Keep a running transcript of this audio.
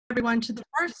Everyone to the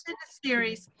first in a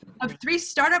series of 3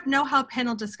 startup know-how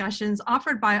panel discussions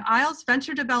offered by IALS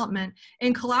Venture Development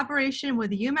in collaboration with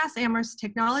the UMass Amherst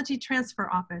Technology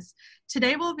Transfer Office.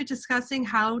 Today we'll be discussing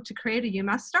how to create a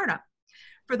UMass startup.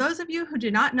 For those of you who do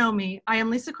not know me, I am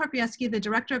Lisa Korpieski, the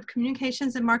Director of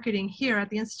Communications and Marketing here at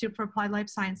the Institute for Applied Life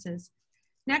Sciences.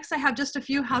 Next, I have just a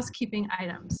few housekeeping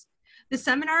items. The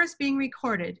seminar is being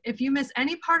recorded. If you miss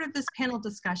any part of this panel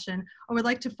discussion or would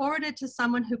like to forward it to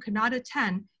someone who could not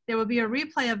attend, there will be a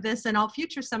replay of this and all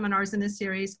future seminars in this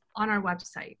series on our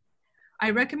website.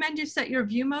 I recommend you set your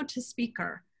view mode to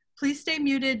speaker. Please stay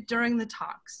muted during the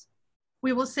talks.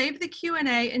 We will save the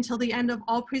Q&A until the end of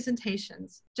all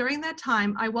presentations. During that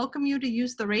time, I welcome you to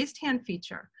use the raised hand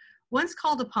feature. Once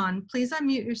called upon, please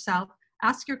unmute yourself,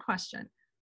 ask your question.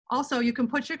 Also, you can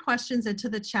put your questions into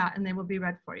the chat and they will be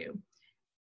read for you.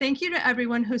 Thank you to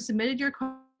everyone who submitted your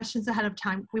questions ahead of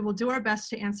time. We will do our best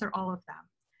to answer all of them.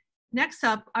 Next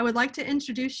up, I would like to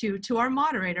introduce you to our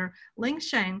moderator, Ling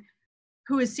Shen,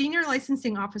 who is Senior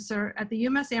Licensing Officer at the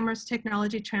UMass Amherst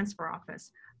Technology Transfer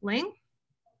Office. Ling?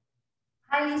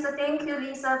 Hi, Lisa. Thank you,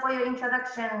 Lisa, for your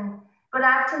introduction. Good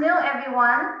afternoon,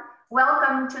 everyone.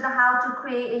 Welcome to the How to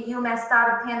Create a UMass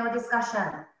Startup panel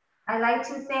discussion. I'd like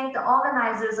to thank the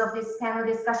organizers of this panel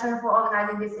discussion for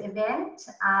organizing this event.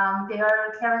 They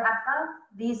are Karen Akka,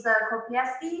 Lisa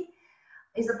Korpieski,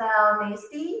 Isabel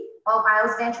Nasty of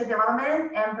IALS Venture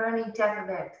Development, and Bernie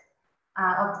Jakovic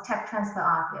of the Tech Transfer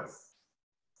Office.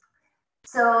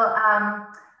 So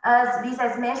as Lisa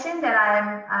has mentioned, that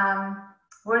I'm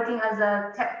working as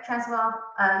a tech transfer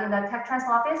in the Tech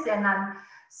Transfer Office, and I'm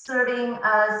serving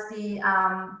as the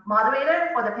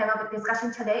moderator for the panel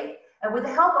discussion today. And with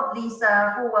the help of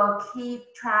Lisa, who will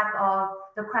keep track of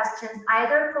the questions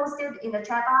either posted in the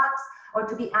chat box or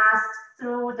to be asked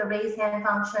through the raise hand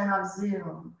function of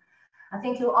Zoom.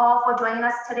 Thank you all for joining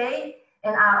us today.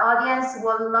 And our audience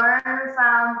will learn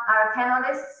from our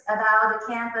panelists about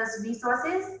the campus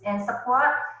resources and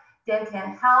support that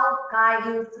can help guide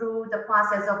you through the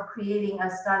process of creating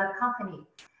a startup company.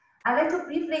 I'd like to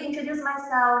briefly introduce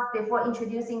myself before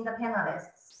introducing the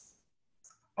panelists.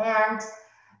 And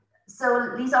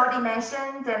so Lisa already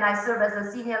mentioned that I serve as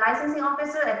a Senior Licensing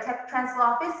Officer at Tech Transfer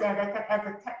Office. And at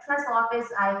the Tech Transfer Office,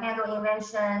 I handle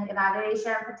invention,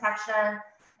 evaluation, protection,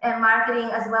 and marketing,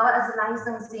 as well as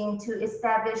licensing to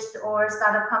established or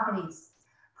startup companies.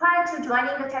 Prior to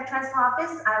joining the Tech Transfer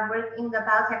Office, I worked in the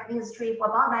biotech industry for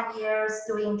about 9 years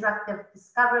doing drug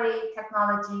discovery,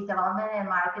 technology development and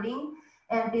marketing,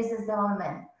 and business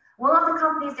development. One of the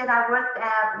companies that I worked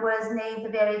at was named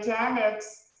Veterinary,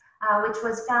 which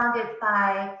was founded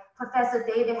by Professor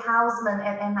David Hausman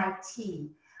at MIT.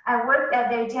 I worked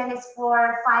at Veterinary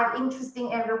for 5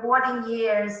 interesting and rewarding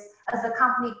years as the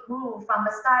company grew from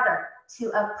a startup to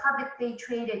a publicly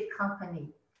traded company.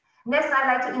 Next, I'd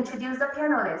like to introduce the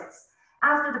panelists.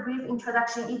 After the brief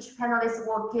introduction, each panelist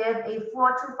will give a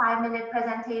 4 to 5 minute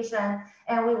presentation,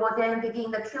 and we will then begin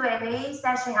the Q&A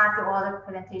session after all the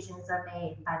presentations are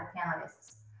made by the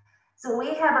panelists. So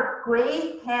we have a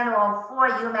great panel of 4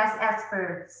 UMass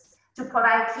experts to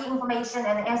provide key information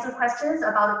and answer questions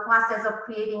about the process of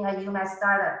creating a UMass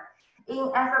startup.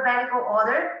 In alphabetical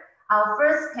order, our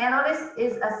first panelist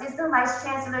is Assistant Vice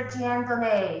Chancellor Jen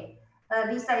Donais.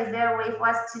 Lisa, is there a way for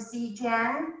us to see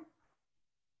Jen?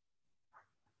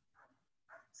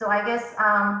 So I guess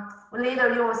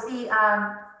later you will see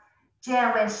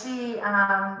Jen when she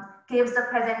gives the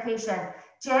presentation.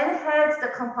 Jen heads the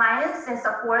Compliance and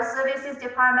Support Services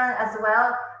Department, as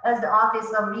well as the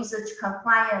Office of Research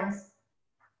Compliance.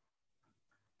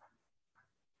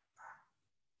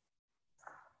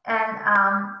 And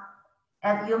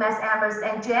at UMass Amherst,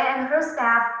 and Jen and her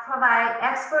staff provide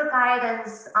expert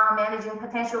guidance on managing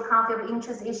potential conflict of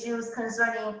interest issues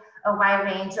concerning a wide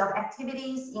range of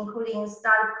activities, including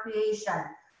startup creation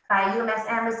by UMass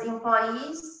Amherst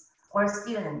employees or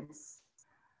students.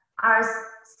 Our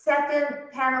second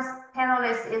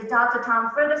panelist is Dr.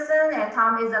 Tom Ferguson, and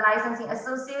Tom is a licensing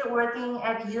associate working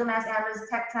at the UMass Amherst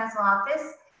Tech Transfer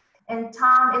Office. And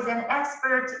Tom is an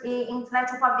expert in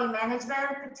intellectual property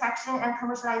management, protection, and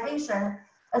commercialization,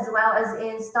 as well as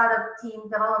in startup team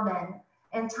development.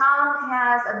 And Tom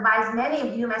has advised many of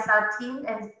UMass startup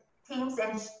teams,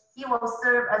 and he will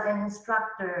serve as an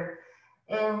instructor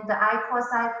in the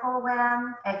iCourse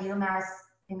program at UMass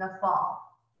in the fall.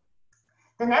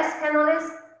 The next panelist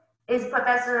is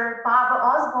Professor Barbara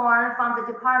Osborne from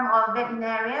the Department of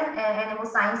Veterinary and Animal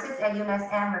Sciences at UMass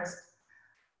Amherst.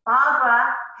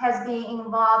 Barbara has been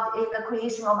involved in the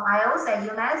creation of IALS at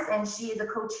UMass, and she is the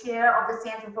co-chair of the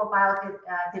Center for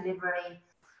Biodelivery.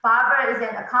 Barbara is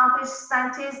an accomplished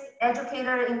scientist,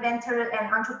 educator, inventor,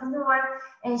 and entrepreneur,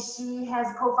 and she has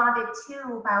co-founded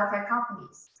 2 biotech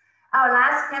companies. Our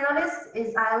last panelist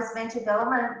is IALS Venture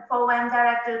Development Program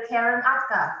Director Karen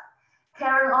Utgoff.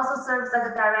 Karen also serves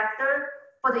as a director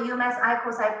for the UMass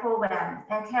ICOSI program,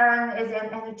 and Karen is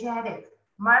an energetic,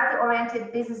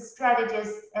 market-oriented business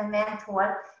strategist and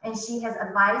mentor, and she has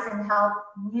advised and helped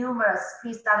numerous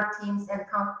pre-startup teams and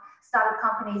startup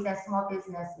companies and small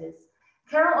businesses.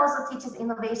 Karen also teaches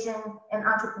innovation and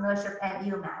entrepreneurship at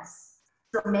UMass.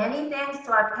 So many thanks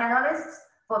to our panelists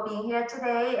for being here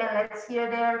today, and let's hear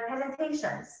their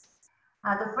presentations.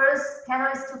 The first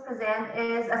panelist to present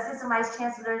is Assistant Vice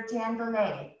Chancellor Jen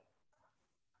Donais.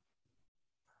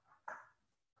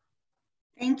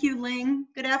 Thank you, Ling.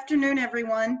 Good afternoon,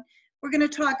 everyone. We're going to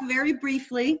talk very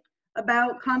briefly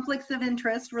about conflicts of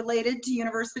interest related to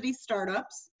university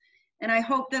startups. And I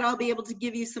hope that I'll be able to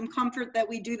give you some comfort that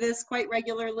we do this quite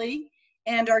regularly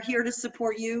and are here to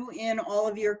support you in all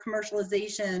of your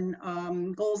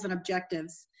commercialization goals and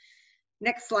objectives.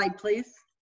 Next slide, please.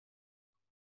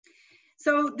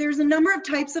 So there's a number of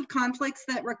types of conflicts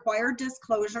that require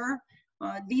disclosure.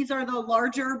 These are the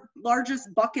largest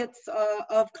buckets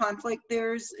of conflict.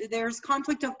 There's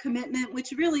conflict of commitment,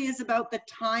 which really is about the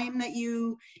time that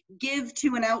you give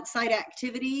to an outside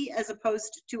activity as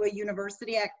opposed to a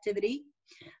university activity.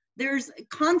 There's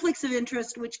conflicts of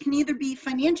interest, which can either be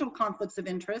financial conflicts of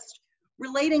interest,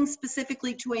 relating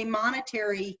specifically to a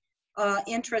monetary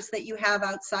interest that you have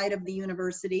outside of the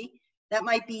university. That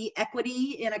might be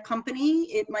equity in a company.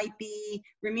 It might be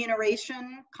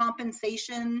remuneration,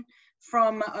 compensation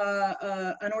from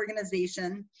an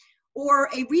organization, or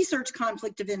a research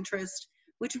conflict of interest,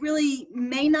 which really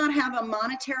may not have a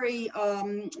monetary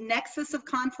nexus of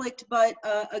conflict, but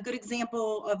a good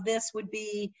example of this would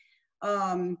be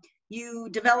you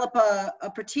develop a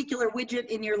particular widget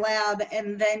in your lab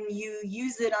and then you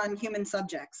use it on human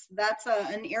subjects. That's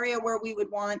an area where we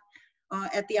would want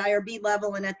at the IRB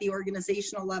level and at the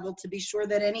organizational level to be sure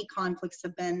that any conflicts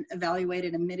have been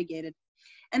evaluated and mitigated.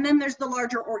 And then there's the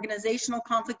larger organizational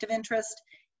conflict of interest.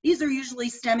 These are usually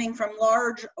stemming from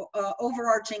large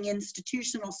overarching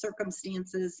institutional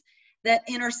circumstances that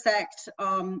intersect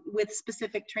with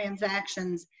specific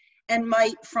transactions and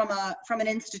might, from an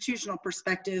institutional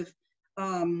perspective,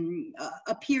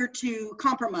 appear to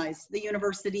compromise the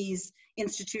university's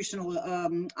institutional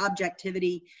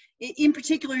objectivity. In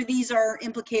particular, these are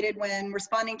implicated when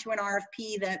responding to an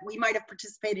RFP that we might have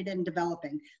participated in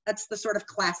developing. That's the sort of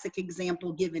classic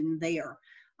example given there.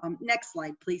 Next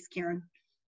slide, please, Karen.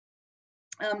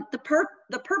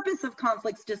 The purpose of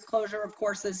conflicts disclosure, of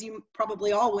course, as you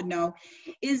probably all would know,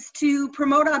 is to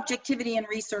promote objectivity in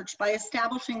research by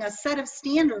establishing a set of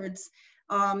standards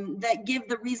that give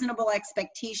the reasonable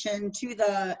expectation to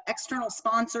the external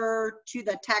sponsor, to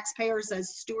the taxpayers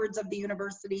as stewards of the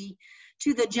university,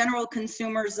 to the general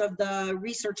consumers of the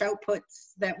research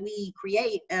outputs that we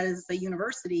create as a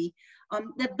university,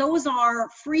 that those are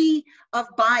free of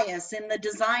bias in the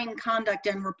design, conduct,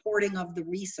 and reporting of the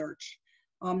research.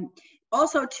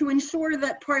 Also, to ensure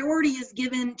that priority is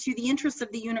given to the interests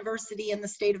of the university and the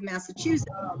state of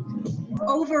Massachusetts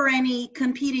over any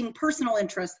competing personal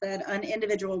interests that an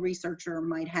individual researcher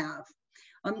might have.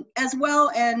 As well,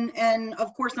 and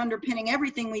of course underpinning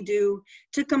everything we do,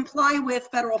 to comply with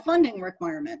federal funding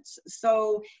requirements.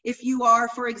 So if you are,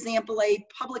 for example, a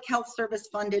public health service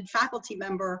funded faculty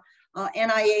member,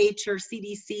 NIH or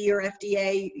CDC or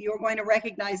FDA, you're going to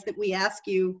recognize that we ask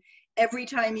you every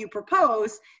time you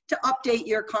propose to update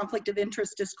your conflict of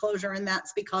interest disclosure, and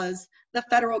that's because the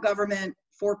federal government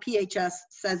for PHS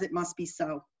says it must be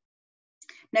so.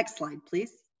 Next slide,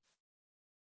 please.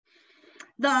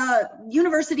 The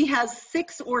university has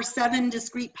 6 or 7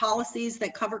 discrete policies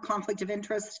that cover conflict of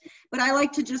interest, but I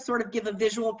like to just sort of give a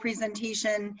visual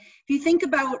presentation. If you think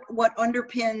about what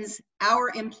underpins our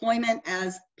employment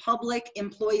as public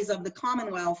employees of the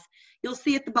Commonwealth, you'll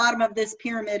see at the bottom of this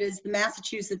pyramid is the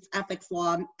Massachusetts Ethics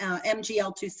Law,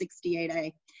 MGL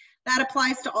 268A. That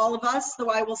applies to all of us,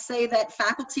 though I will say that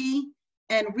faculty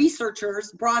and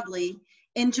researchers broadly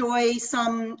enjoy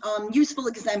some useful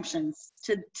exemptions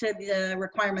to the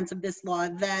requirements of this law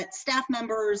that staff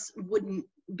members wouldn't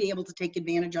be able to take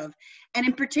advantage of. And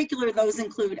in particular, those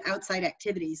include outside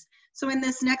activities. So in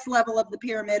this next level of the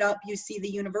pyramid up, you see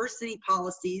the university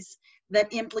policies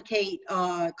that implicate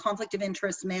conflict of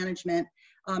interest management.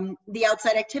 The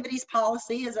outside activities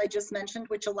policy, as I just mentioned,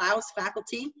 which allows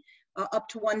faculty up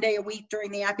to 1 day a week during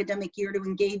the academic year to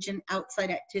engage in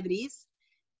outside activities.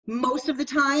 Most of the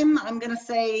time, I'm going to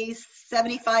say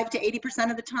 75 to 80%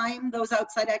 of the time, those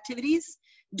outside activities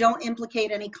don't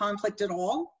implicate any conflict at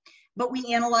all. but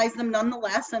we analyze them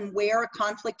nonetheless, and where a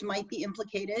conflict might be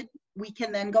implicated, we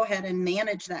can then go ahead and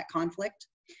manage that conflict.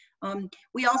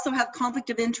 We also have conflict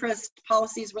of interest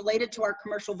policies related to our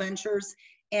commercial ventures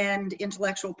and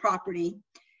intellectual property.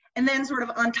 And then sort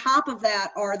of on top of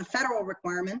that are the federal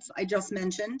requirements I just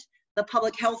mentioned, the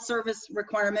public health service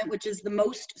requirement, which is the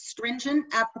most stringent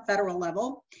at the federal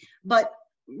level. But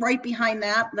right behind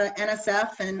that, the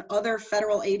NSF and other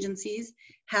federal agencies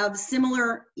have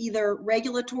similar either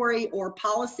regulatory or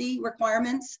policy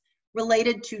requirements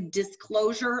related to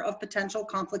disclosure of potential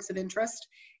conflicts of interest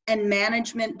and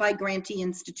management by grantee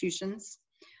institutions.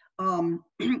 And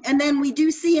then we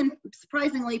do see, and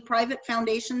surprisingly, private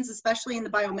foundations, especially in the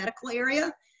biomedical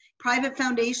area, private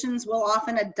foundations will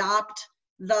often adopt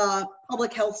the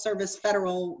Public Health Service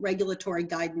federal regulatory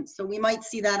guidance. So we might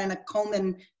see that in a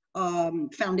Komen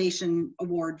Foundation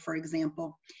award, for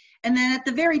example. And then at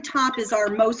the very top is our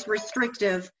most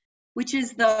restrictive, which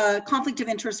is the conflict of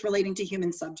interest relating to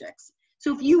human subjects.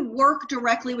 So if you work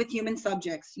directly with human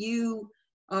subjects, you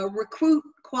recruit,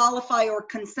 qualify, or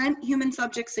consent human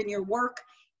subjects in your work,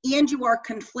 and you are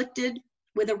conflicted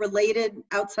with a related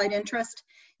outside interest,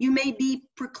 you may be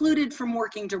precluded from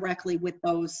working directly with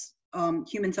those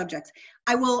human subjects.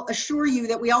 I will assure you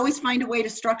that we always find a way to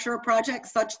structure a project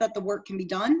such that the work can be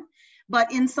done.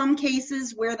 But in some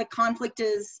cases where the conflict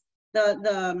is,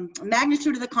 the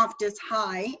magnitude of the conflict is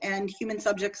high and human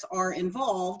subjects are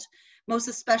involved, most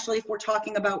especially if we're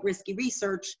talking about risky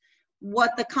research,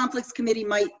 what the conflicts committee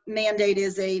might mandate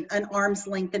is an arm's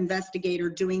length investigator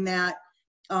doing that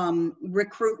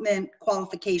recruitment,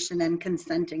 qualification, and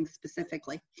consenting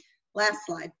specifically. Last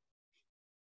slide.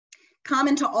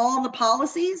 Common to all the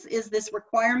policies is this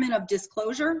requirement of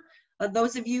disclosure.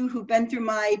 Those of you who've been through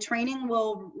my training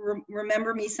will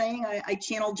remember me saying, I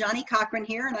channel Johnny Cochran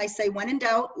here, and I say, when in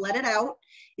doubt, let it out.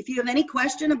 If you have any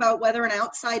question about whether an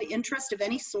outside interest of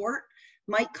any sort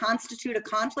might constitute a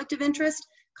conflict of interest,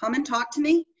 come and talk to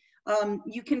me.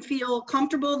 You can feel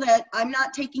comfortable that I'm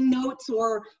not taking notes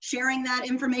or sharing that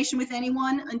information with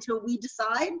anyone until we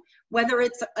decide whether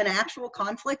it's an actual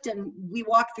conflict and we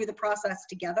walk through the process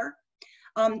together.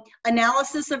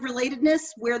 Analysis of relatedness,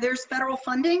 where there's federal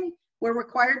funding, we're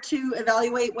required to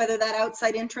evaluate whether that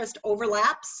outside interest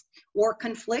overlaps or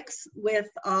conflicts with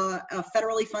a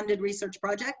federally funded research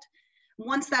project.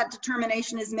 Once that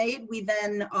determination is made, we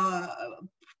then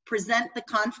present the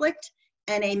conflict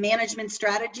and a management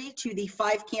strategy to the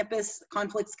 5-campus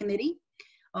conflicts committee.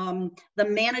 The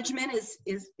management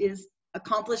is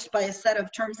accomplished by a set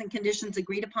of terms and conditions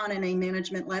agreed upon in a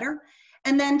management letter.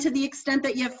 And then to the extent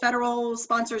that you have federal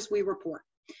sponsors, we report.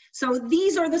 So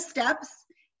these are the steps.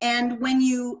 And when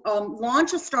you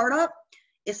launch a startup,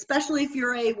 especially if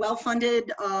you're a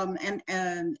well-funded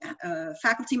and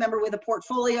faculty member with a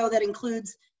portfolio that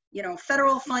includes,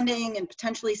 federal funding and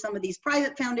potentially some of these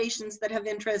private foundations that have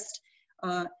interest,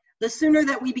 the sooner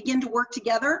that we begin to work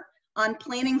together on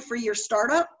planning for your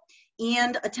startup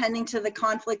and attending to the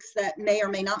conflicts that may or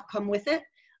may not come with it,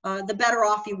 the better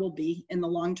off you will be in the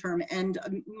long term. And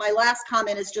my last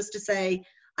comment is just to say,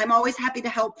 I'm always happy to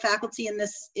help faculty in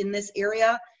this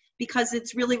area, because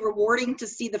it's really rewarding to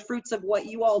see the fruits of what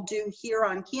you all do here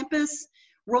on campus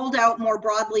rolled out more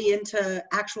broadly into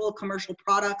actual commercial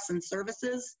products and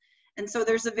services. And so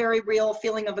there's a very real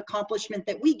feeling of accomplishment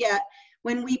that we get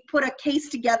when we put a case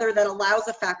together that allows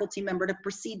a faculty member to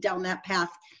proceed down that path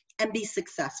and be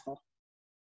successful.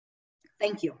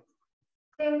 Thank you.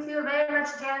 Thank you very much,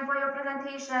 Jen, for your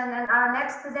presentation. And our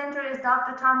next presenter is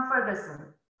Dr. Tom Ferguson.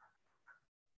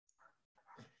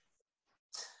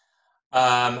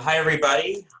 Hi,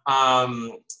 everybody.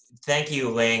 Thank you,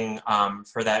 Ling,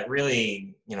 for that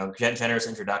really, generous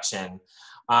introduction.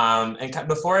 And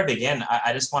before I begin,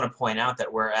 I just want to point out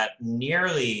that we're at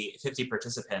nearly 50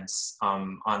 participants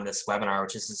on this webinar,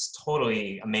 which is just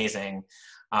totally amazing.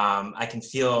 I can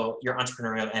feel your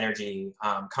entrepreneurial energy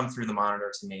come through the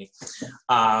monitor to me.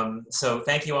 So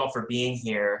thank you all for being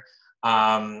here.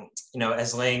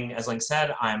 As Ling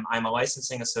said, I'm a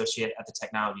licensing associate at the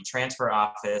Technology Transfer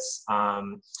Office.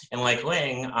 And like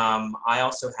Ling, I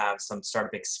also have some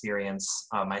startup experience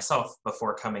myself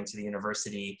before coming to the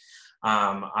university.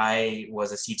 I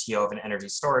was a CTO of an energy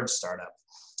storage startup.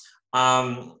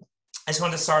 I just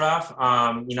wanted to start off,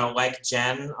 like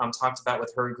Jen talked about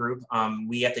with her group,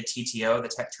 we at the TTO, the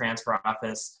Tech Transfer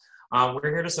Office, we're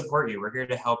here to support you. We're here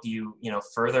to help you,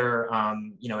 further,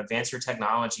 advance your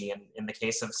technology. And in the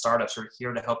case of startups, we're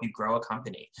here to help you grow a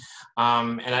company.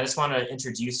 And I just want to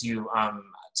introduce you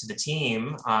to the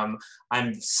team.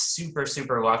 I'm super,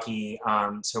 super lucky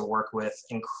to work with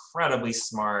incredibly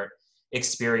smart,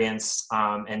 experienced,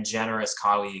 and generous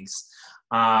colleagues.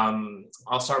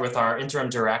 I'll start with our interim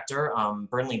director,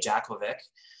 Burnley Jakovic.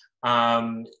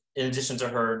 In addition to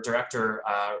her director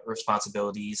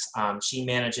responsibilities, she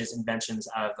manages inventions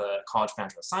out of the College of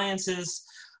Natural Sciences,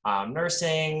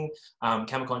 nursing,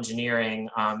 chemical engineering,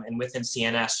 and within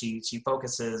CNS, she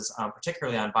focuses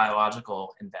particularly on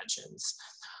biological inventions.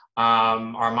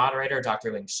 Our moderator,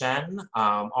 Dr. Ling Shen,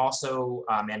 also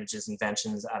manages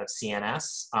inventions out of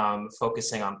CNS,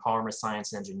 focusing on polymer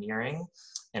science and engineering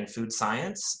and food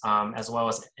science, as well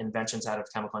as inventions out of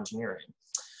chemical engineering.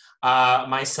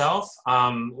 Myself,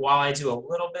 while I do a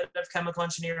little bit of chemical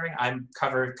engineering, I'm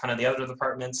covered kind of the other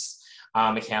departments,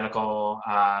 mechanical,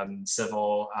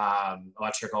 civil,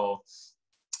 electrical,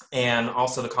 and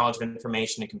also the College of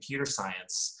Information and Computer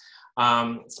Science.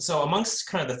 So amongst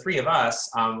kind of the three of us,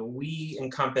 we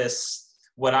encompass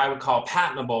what I would call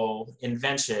patentable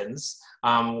inventions.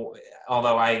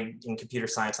 Although in computer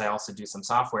science, I also do some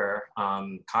software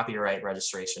copyright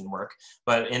registration work.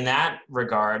 But in that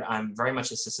regard, I'm very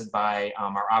much assisted by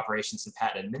our Operations and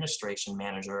Patent Administration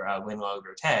Manager, Ling,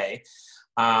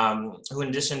 who in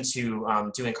addition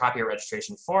to doing copyright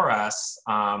registration for us,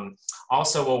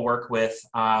 also will work with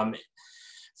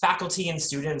faculty and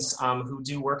students who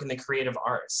do work in the creative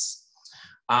arts.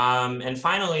 And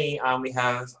finally, we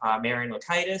have Marian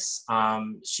Lakaitis.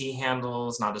 She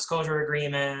handles non-disclosure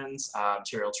agreements,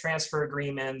 material transfer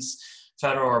agreements,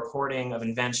 federal reporting of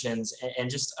inventions, and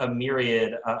just a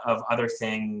myriad of other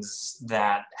things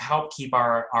that help keep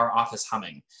our office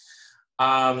humming.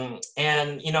 And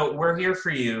we're here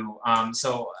for you.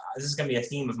 So this is going to be a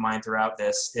theme of mine throughout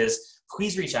this, is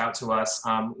please reach out to us.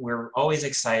 We're always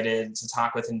excited to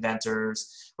talk with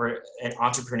inventors and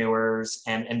entrepreneurs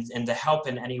and to help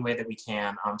in any way that we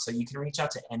can. So you can reach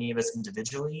out to any of us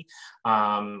individually,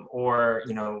 or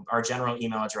our general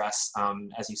email address,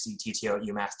 as you see,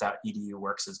 tto@umass.edu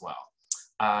works as well.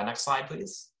 Next slide,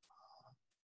 please.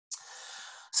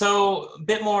 So a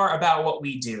bit more about what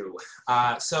we do.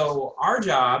 So our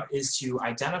job is to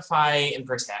identify and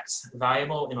protect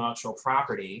valuable intellectual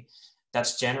property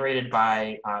that's generated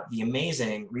by the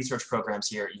amazing research programs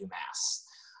here at UMass.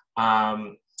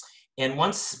 And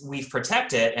once we've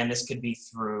protected, and this could be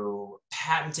through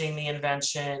patenting the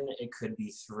invention, it could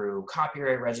be through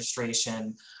copyright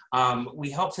registration,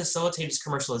 we help facilitate its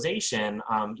commercialization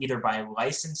either by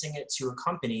licensing it to a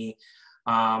company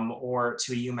or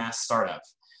to a UMass startup.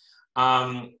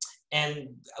 And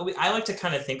I like to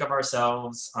kind of think of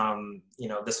ourselves,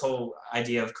 this whole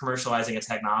idea of commercializing a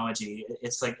technology,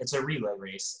 it's a relay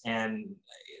race. And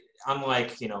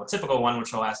unlike, a typical one,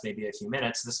 which will last maybe a few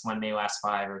minutes, this one may last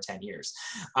 5 or 10 years.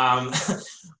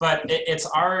 But it's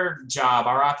our job,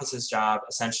 our office's job,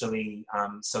 essentially.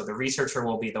 So the researcher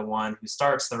will be the one who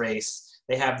starts the race.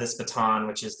 They have this baton,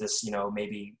 which is this,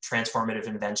 maybe transformative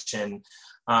invention,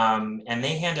 and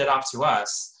they hand it off to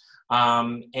us.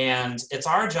 And it's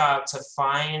our job to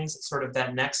find sort of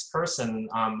that next person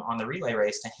on the relay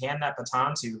race to hand that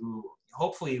baton to, who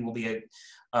hopefully will be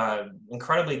a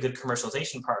incredibly good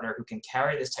commercialization partner who can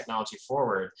carry this technology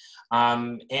forward.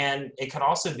 And it could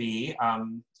also be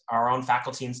our own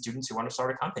faculty and students who want to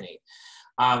start a company.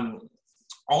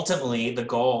 Ultimately, the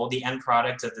goal, the end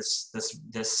product of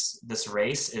this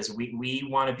race is we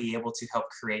want to be able to help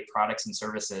create products and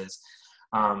services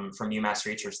from UMass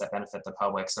research that benefit the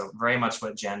public. So very much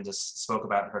what Jen just spoke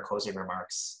about in her closing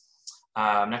remarks.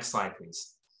 Next slide,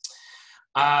 please.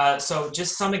 So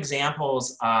just some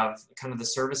examples of kind of the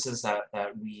services that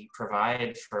we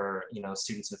provide for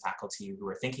students and faculty who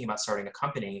are thinking about starting a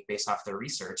company based off their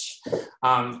research.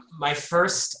 My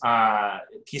first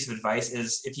piece of advice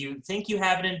is, if you think you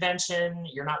have an invention,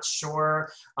 you're not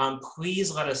sure, please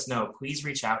let us know. Please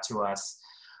reach out to us.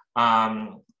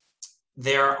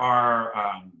 There are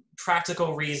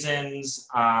practical reasons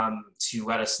to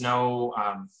let us know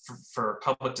for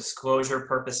public disclosure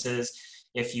purposes.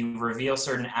 If you reveal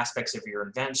certain aspects of your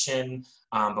invention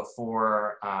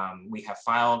before we have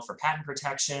filed for patent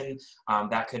protection,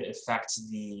 that could affect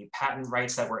the patent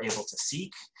rights that we're able to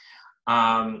seek.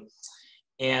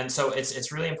 And so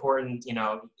it's really important,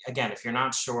 again, if you're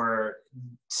not sure,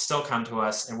 still come to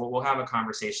us and we'll have a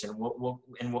conversation.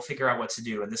 We'll figure out what to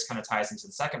do. And this kind of ties into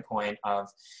the second point of,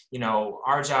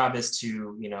 our job is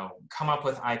to, come up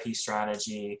with IP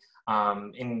strategy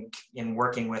in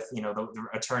working with, the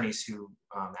attorneys who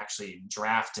actually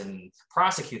draft and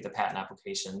prosecute the patent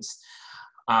applications.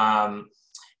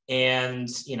 And,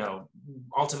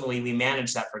 ultimately we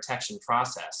manage that protection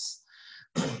process.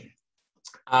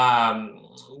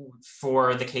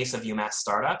 For the case of UMass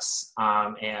startups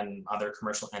and other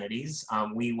commercial entities,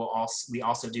 we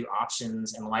also do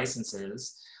options and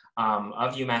licenses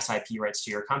of UMass IP rights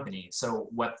to your company. So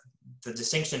what the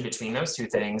distinction between those two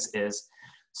things is,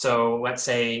 so let's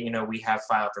say, you know, we have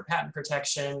filed for patent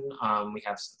protection, we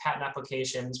have patent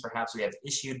applications, perhaps we have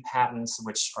issued patents,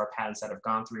 which are patents that have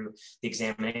gone through the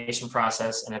examination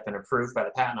process and have been approved by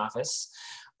the patent office.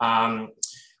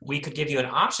 We could give you an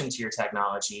option to your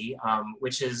technology,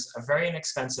 which is a very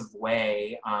inexpensive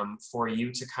way for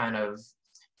you to kind of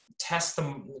test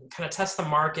the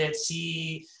market,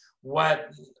 see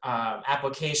what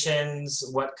applications,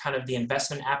 what kind of the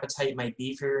investment appetite might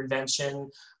be for your invention,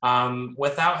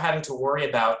 without having to worry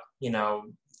about, you know,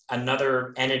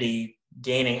 another entity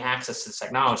gaining access to the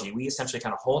technology. We essentially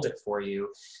kind of hold it for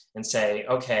you and say,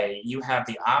 okay, you have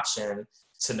the option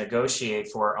to negotiate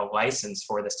for a license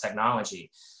for this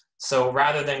technology. So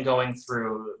rather than going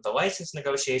through the license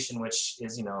negotiation, which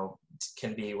is, you know,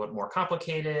 can be a little more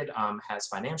complicated, has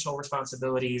financial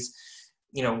responsibilities,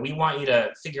 you know, we want you to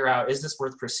figure out, is this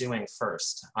worth pursuing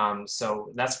first?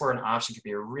 So that's where an option could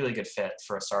be a really good fit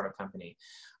for a startup company.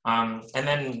 And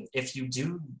then if you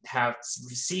do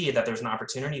see that there's an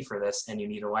opportunity for this and you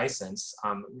need a license,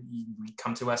 we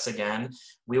come to us again.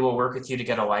 We will work with you to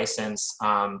get a license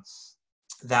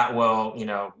that will, you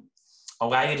know,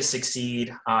 allow you to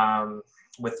succeed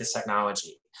with this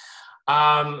technology.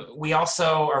 We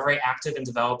also are very active in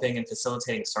developing and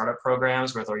facilitating startup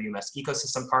programs with our UMass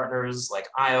ecosystem partners like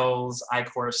IALS,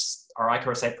 iCourse, our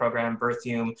iCourse site program,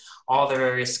 Berthium, all the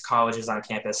various colleges on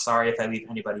campus. Sorry if I leave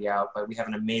anybody out, but we have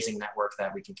an amazing network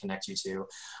that we can connect you to.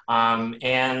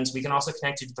 And we can also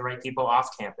connect you to the right people off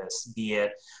campus, be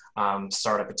it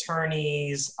startup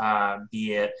attorneys,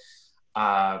 be it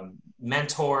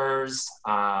mentors,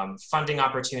 funding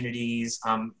opportunities.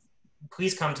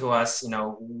 Please come to us. You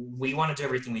know, we want to do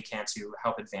everything we can to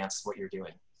help advance what you're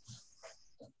doing.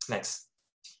 Next.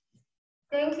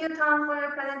 Thank you, Tom, for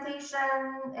your presentation.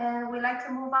 And we'd like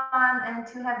to move on and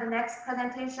to have the next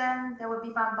presentation. That will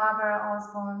be from Barbara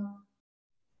Osborne.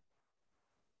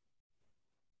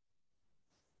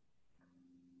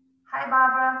 Hi,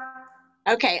 Barbara.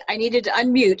 Okay, I needed to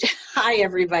unmute. Hi,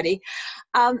 everybody.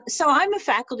 So I'm a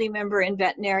faculty member in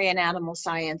veterinary and animal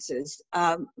sciences,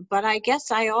 but I guess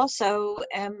I also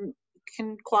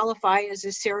can qualify as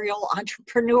a serial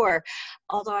entrepreneur,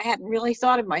 although I hadn't really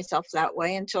thought of myself that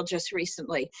way until just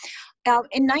recently.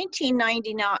 In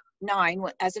 1999,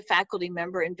 as a faculty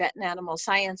member in vet and animal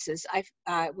sciences,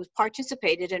 I was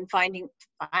participated in founding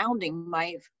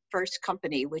my first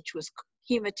company, which was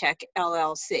Hematech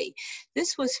LLC.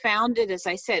 This was founded, as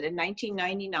I said, in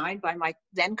 1999 by my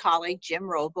then colleague, Jim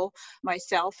Roble,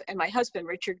 myself, and my husband,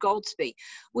 Richard Goldsby.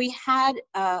 We had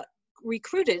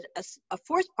recruited a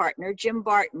fourth partner, Jim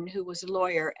Barton, who was a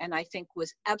lawyer and I think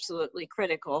was absolutely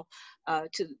critical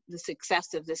to the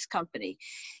success of this company.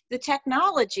 The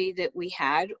technology that we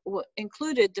had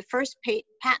included the first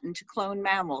patent to clone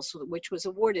mammals, which was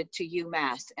awarded to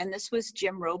UMass. And this was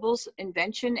Jim Roble's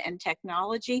invention and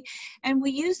technology. And we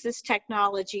used this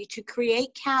technology to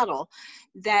create cattle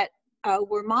that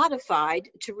were modified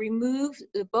to remove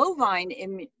the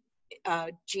bovine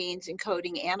genes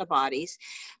encoding antibodies,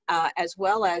 as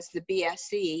well as the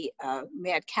BSE,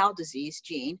 mad cow disease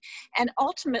gene. And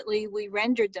ultimately, we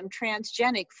rendered them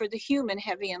transgenic for the human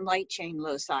heavy and light chain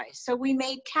loci. So we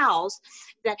made cows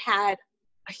that had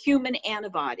human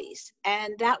antibodies.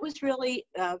 And that was really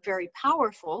very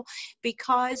powerful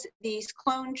because these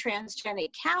cloned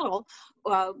transgenic cattle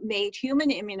made human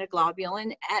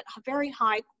immunoglobulin at very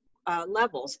high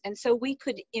levels. And so we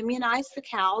could immunize the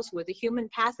cows with a human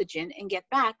pathogen and get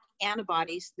back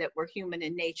antibodies that were human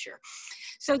in nature.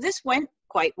 So this went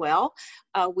quite well.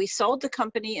 We sold the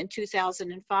company in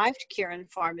 2005 to Kirin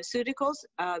Pharmaceuticals.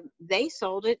 They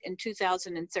sold it in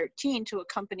 2013 to a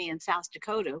company in South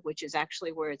Dakota, which is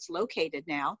actually where it's located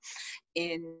now,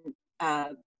 in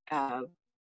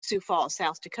Sioux Falls,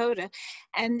 South Dakota,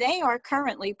 and they are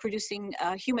currently producing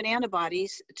human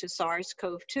antibodies to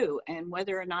SARS-CoV-2. And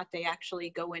whether or not they actually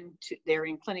go into, they're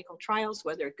in clinical trials,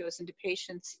 whether it goes into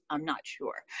patients, I'm not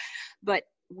sure. But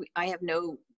I have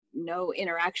no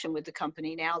interaction with the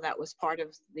company now. That was part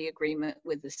of the agreement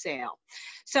with the sale.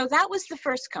 So that was the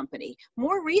first company.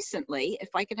 More recently, if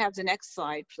I could have the next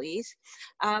slide, please,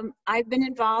 I've been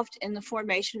involved in the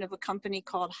formation of a company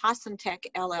called Hasentech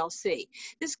LLC.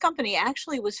 This company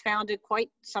actually was founded quite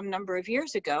some number of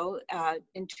years ago,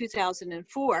 in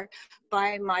 2004,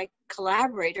 by my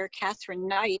collaborator, Catherine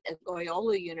Knight at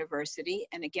Loyola University,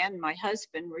 and again, my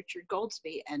husband, Richard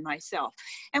Goldsby, and myself.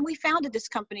 And we founded this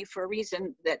company for a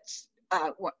reason that's,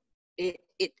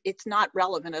 it's not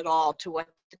relevant at all to what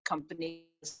the company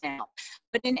is now.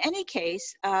 But in any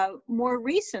case, more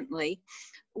recently,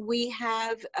 we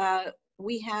have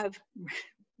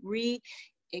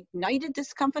reignited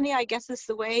this company, I guess is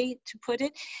the way to put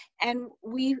it. And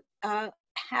we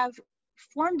have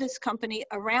formed this company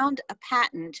around a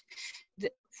patent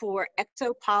for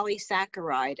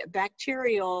exopolysaccharide, a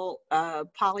bacterial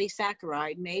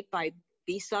polysaccharide made by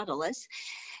B. subtilis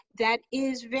that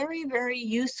is very, very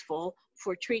useful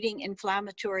for treating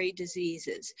inflammatory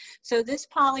diseases. So this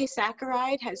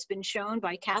polysaccharide has been shown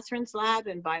by Catherine's lab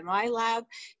and by my lab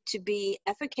to be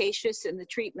efficacious in the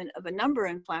treatment of a number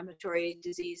of inflammatory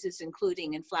diseases,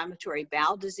 including inflammatory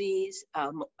bowel disease,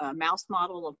 a mouse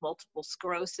model of multiple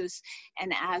sclerosis,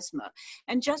 and asthma.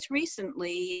 And just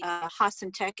recently,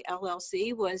 Hassan Tech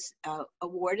LLC was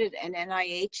awarded an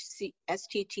NIH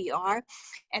STTR,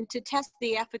 and to test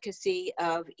the efficacy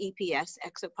of EPS,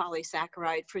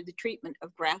 exopolysaccharide, for the treatment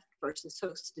of graft versus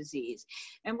host disease.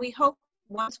 And we hope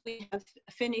once we have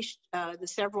finished the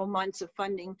several months of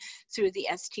funding through the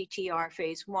STTR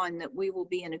phase 1, that we will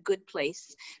be in a good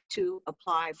place to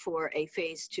apply for a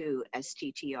phase 2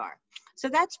 STTR. So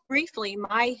that's briefly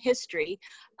my history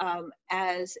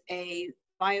as a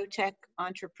biotech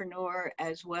entrepreneur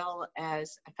as well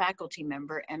as a faculty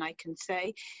member. And I can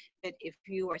say that if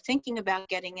you are thinking about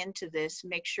getting into this,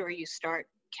 make sure you start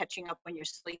catching up on your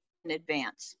sleep in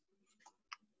advance.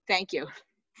 Thank you.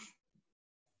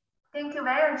 Thank you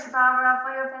very much, Barbara,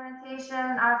 for your presentation.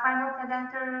 Our final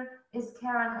presenter is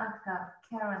Karen Akta.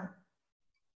 Karen.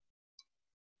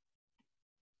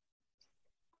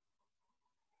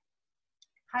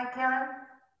 Hi, Karen.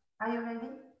 Are you ready?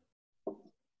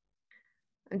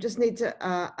 I just need to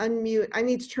unmute. I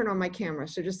need to turn on my camera,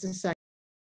 so just a second.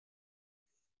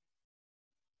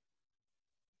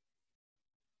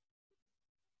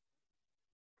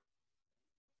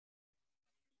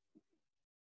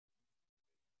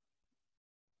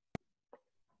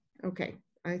 Okay,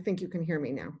 I think you can hear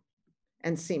me now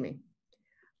and see me.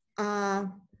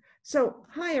 So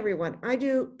hi everyone. I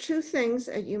do two things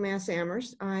at UMass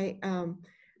Amherst. I am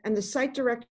the site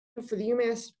director for the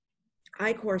UMass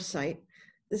iCourse site.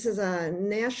 This is a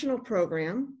national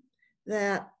program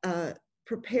that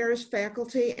prepares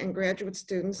faculty and graduate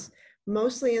students,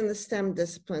 mostly in the STEM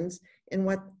disciplines, in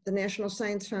what the National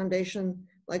Science Foundation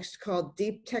likes to call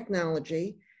deep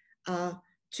technology,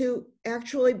 to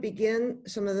actually begin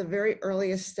some of the very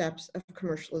earliest steps of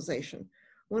commercialization.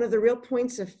 One of the real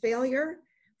points of failure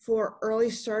for early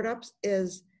startups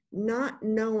is not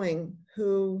knowing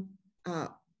who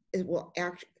will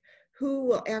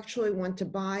actually want to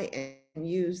buy and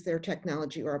use their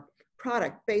technology or a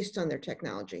product based on their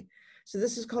technology. So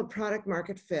this is called product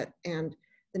market fit, and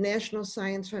the National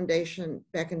Science Foundation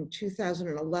back in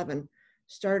 2011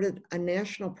 started a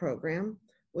national program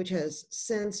which has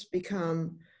since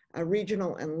become a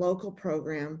regional and local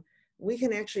program. We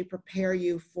can actually prepare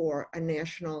you for a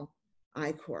national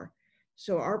iCore.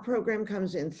 So our program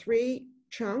comes in 3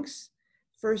 chunks.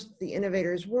 First, the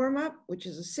Innovators Warm-Up, which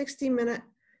is a 60-minute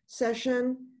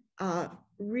session,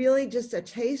 really just a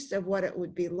taste of what it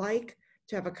would be like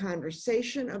to have a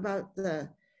conversation about the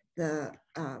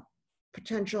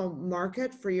potential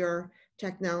market for your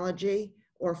technology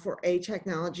or for a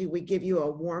technology. We give you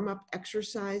a warm-up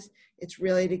exercise. It's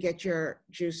really to get your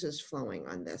juices flowing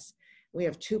on this. We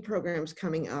have 2 programs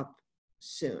coming up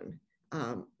soon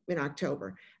in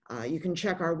October. You can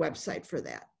check our website for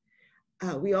that.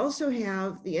 We also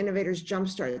have the Innovators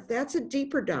Jumpstart. That's a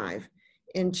deeper dive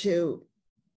into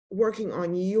working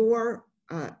on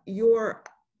your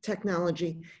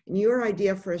technology and your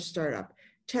idea for a startup,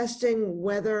 testing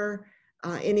whether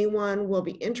anyone will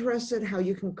be interested, how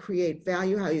you can create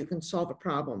value, how you can solve a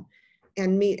problem,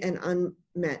 and meet an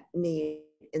unmet need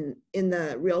in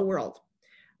the real world.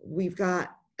 We've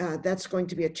got, that's going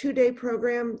to be a 2-day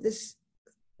program this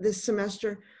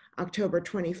semester. October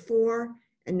 24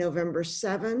 and November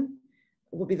 7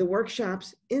 will be the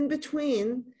workshops. In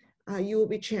between, you will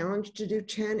be challenged to do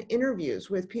 10 interviews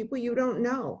with people you don't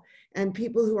know and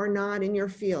people who are not in your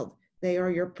field. They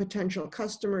are your potential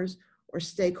customers or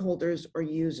stakeholders or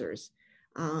users.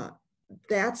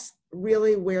 That's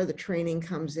really where the training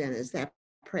comes in, is that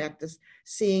practice,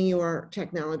 seeing your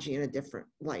technology in a different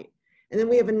light. And then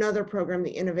we have another program, the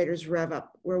Innovators Rev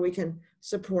Up, where we can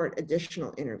support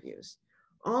additional interviews.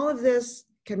 All of this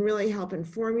can really help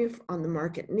inform you on the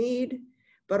market need,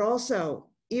 but also,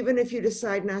 even if you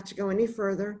decide not to go any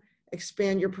further,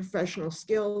 expand your professional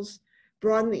skills,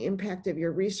 broaden the impact of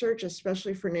your research,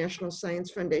 especially for National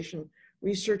Science Foundation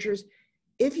researchers.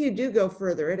 If you do go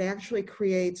further, it actually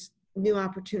creates new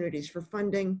opportunities for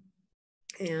funding.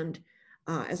 And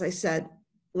as I said,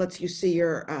 lets you see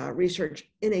your research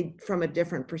from a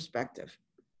different perspective.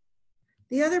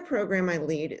 The other program I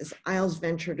lead is IALS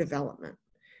Venture Development.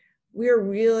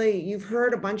 you've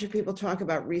heard a bunch of people talk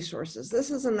about resources.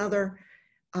 This is another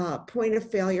point of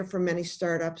failure for many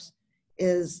startups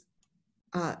is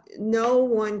no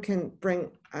one can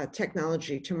bring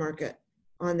technology to market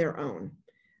on their own.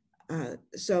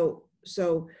 So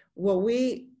what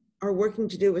we are working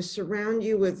to do is surround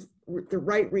you with the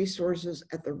right resources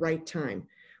at the right time.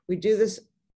 We do this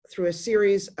through a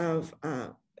series of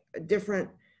different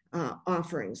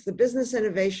offerings. The Business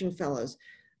Innovation Fellows,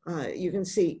 you can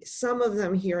see some of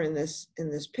them here in this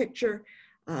picture.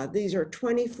 These are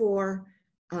 24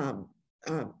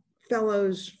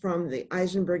 fellows from the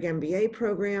Eisenberg MBA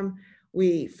program.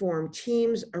 We form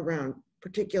teams around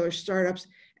particular startups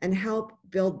and help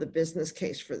build the business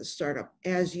case for the startup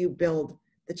as you build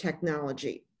the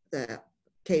technology, the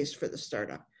case for the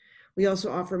startup. We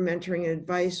also offer mentoring and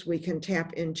advice. We can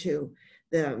tap into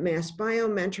the Mass Bio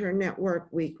Mentor Network.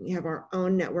 We have our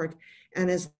own network. And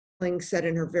as Ling said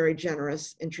in her very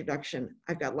generous introduction,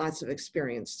 I've got lots of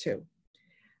experience too.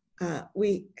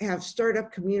 We have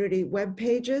startup community web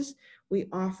pages. We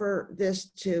offer this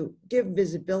to give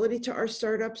visibility to our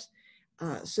startups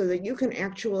so that you can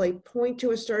actually point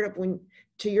to a startup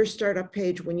to your startup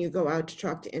page when you go out to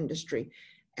talk to industry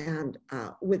and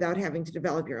without having to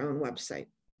develop your own website.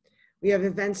 We have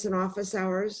events and office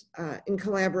hours in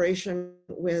collaboration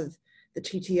with the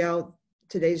TTO.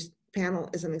 Today's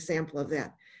panel is an example of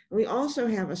that. And we also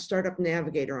have a startup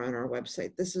navigator on our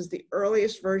website. This is the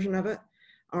earliest version of it,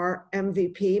 our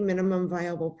MVP, minimum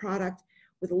viable product,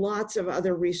 with lots of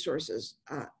other resources,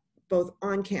 both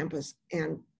on campus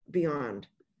and beyond.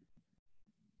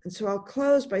 And so I'll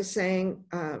close by saying,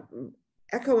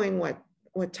 echoing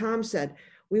what Tom said,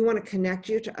 we want to connect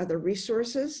you to other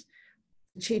resources.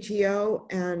 TTO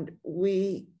and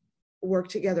we work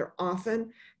together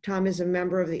often. Tom is a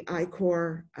member of the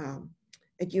I-Corps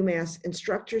at UMass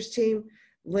instructors team.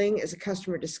 Ling is a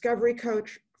customer discovery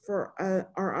coach for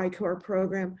our I-Corps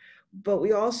program, but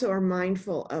we also are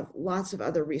mindful of lots of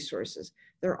other resources.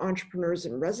 There are entrepreneurs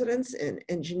in residence in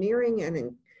engineering and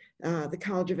in the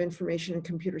College of Information and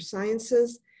Computer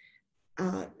Sciences,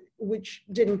 which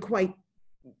didn't quite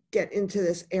get into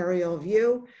this aerial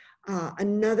view.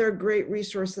 Another great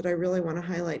resource that I really want to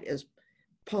highlight is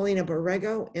Paulina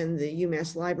Borrego in the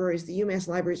UMass libraries. The UMass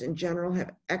libraries in general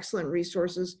have excellent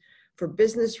resources for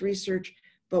business research,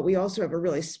 but we also have a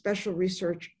really special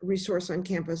resource on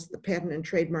campus, the Patent and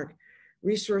Trademark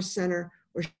Resource Center,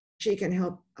 where she can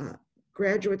help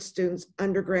graduate students,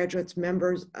 undergraduates,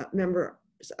 members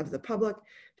of the public,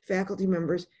 faculty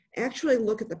members, actually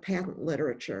look at the patent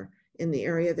literature in the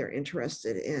area they're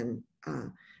interested in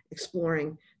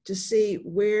exploring to see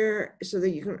where, so that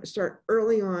you can start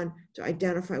early on to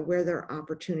identify where there are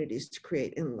opportunities to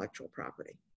create intellectual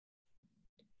property.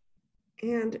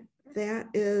 And that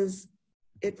is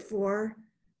it for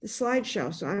the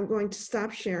slideshow. So I'm going to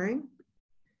stop sharing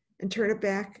and turn it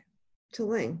back to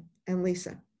Ling and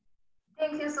Lisa.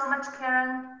 Thank you so much,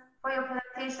 Karen, for your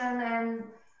presentation, and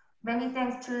many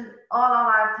thanks to all of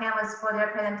our panelists for their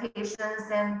presentations.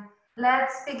 And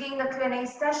let's begin the Q&A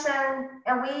session.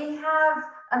 And we have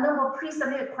a number of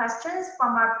pre-submitted questions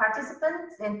from our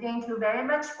participants, and thank you very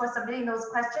much for submitting those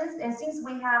questions. And since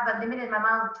we have a limited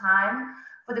amount of time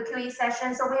for the Q&A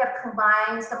session, so we have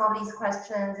combined some of these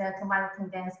questions and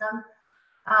condensed them.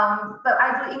 But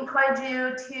I do encourage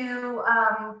you to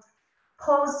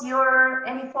post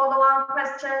any follow-on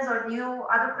questions or new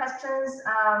other questions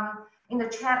in the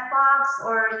chat box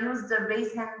or use the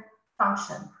raise hand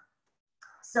function.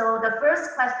 So the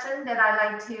first question that I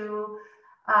like to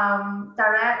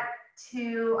direct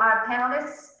to our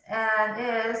panelists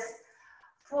and is,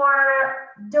 for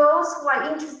those who are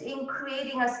interested in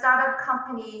creating a startup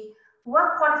company,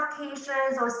 what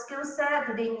qualifications or skill set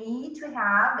do they need to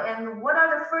have, and what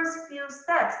are the first few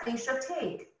steps they should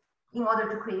take in order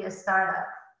to create a startup?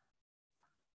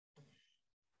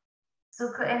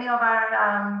 So could any of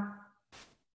our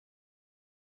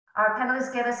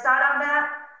panelists get a start on that?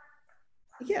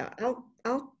 Yeah,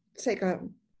 I'll take a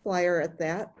flyer at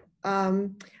that.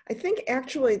 I think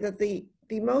actually that the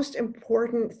most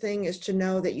important thing is to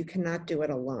know that you cannot do it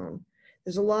alone.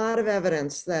 There's a lot of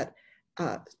evidence that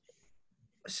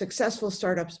successful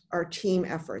startups are team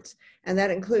efforts, and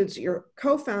that includes your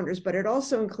co-founders, but it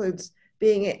also includes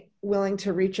being willing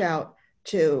to reach out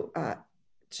to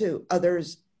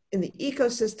others in the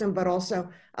ecosystem, but also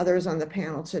others on the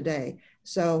panel today.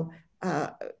 So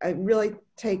I really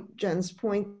take Jen's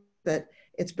point that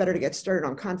it's better to get started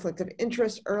on conflict of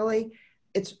interest early.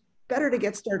 It's better to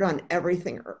get started on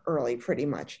everything early, pretty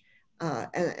much.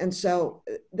 And so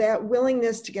that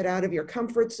willingness to get out of your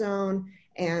comfort zone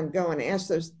and go and ask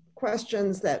those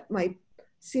questions that might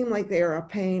seem like they are a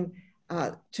pain,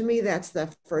 to me, that's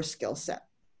the first skill set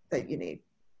that you need.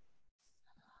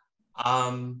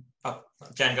 Oh,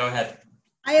 Jen, go ahead.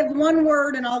 I have one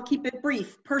word and I'll keep it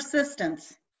brief: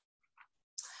 persistence.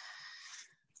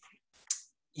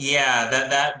 Yeah,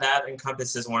 that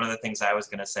encompasses one of the things I was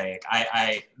going to say.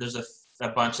 There's a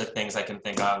bunch of things I can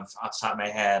think of off the top of my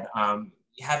head.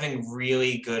 Having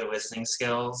really good listening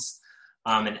skills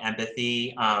and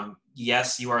empathy.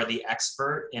 Yes, you are the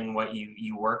expert in what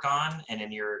you work on and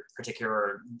in your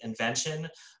particular invention,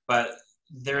 but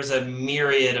there's a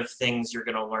myriad of things you're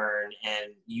going to learn,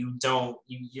 and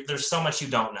there's so much you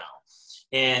don't know.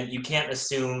 And you can't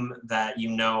assume that you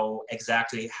know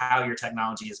exactly how your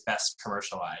technology is best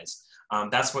commercialized.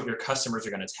 That's what your customers are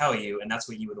going to tell you, and that's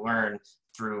what you would learn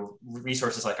through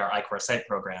resources like our iCourse Site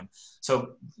program.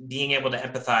 So being able to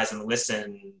empathize and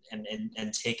listen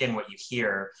and take in what you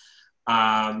hear,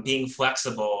 being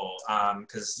flexible,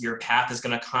 because your path is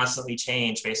going to constantly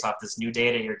change based off this new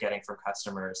data you're getting from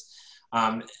customers.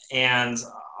 And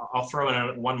I'll throw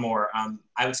in one more.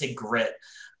 I would say grit.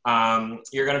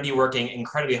 You're going to be working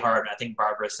incredibly hard. I think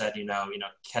Barbara said,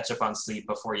 catch up on sleep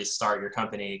before you start your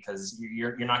company, because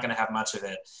you're not going to have much of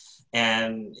it.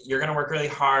 And you're going to work really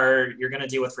hard. You're going to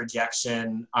deal with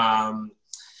rejection.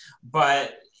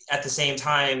 But at the same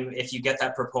time, if you get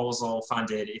that proposal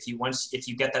funded, if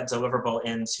you get that deliverable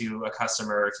into a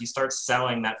customer, if you start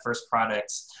selling that first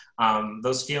product,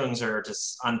 those feelings are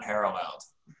just unparalleled.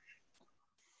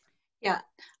 Yeah,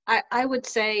 I would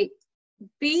say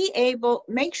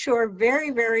make sure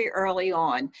very, very early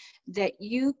on that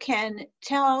you can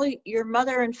tell your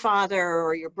mother and father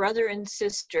or your brother and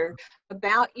sister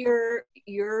about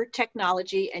your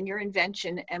technology and your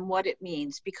invention and what it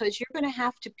means, because you're going to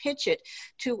have to pitch it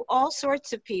to all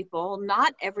sorts of people.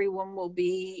 Not everyone will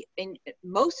be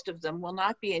most of them will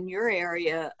not be in your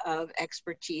area of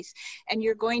expertise, and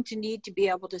you're going to need to be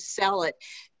able to sell it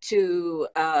to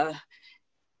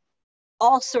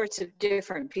all sorts of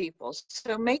different people.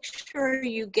 So make sure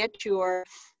you get your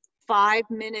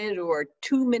 5-minute or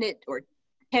 2-minute or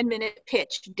 10-minute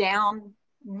pitch down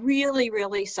really,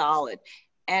 really solid.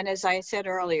 And as I said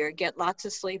earlier, get lots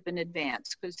of sleep in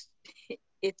advance, because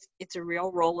it's a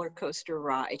real roller coaster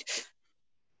ride.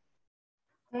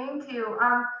 Thank you.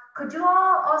 Could you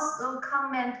all also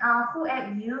comment on who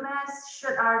at UMass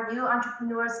should our new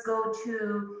entrepreneurs go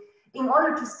to in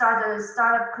order to start the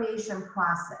startup creation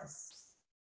process?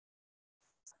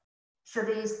 Should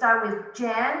they start with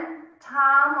Jen,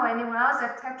 Tom, or anyone else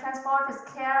at Tech Transport? Is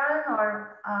Karen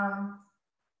or?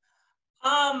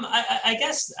 I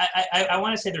guess I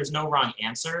want to say there's no wrong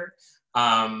answer.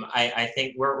 I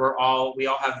think we all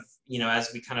have,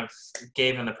 as we kind of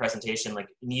gave in the presentation, like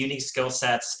unique skill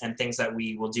sets and things that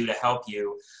we will do to help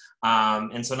you.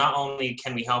 And so not only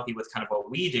can we help you with kind of what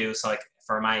we do, so like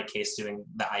for my case doing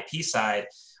the IP side,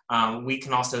 we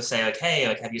can also say like, hey,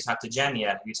 like, have you talked to Jen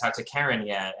yet? Have you talked to Karen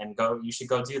yet? And you should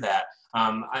go do that.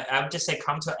 I would just say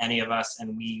come to any of us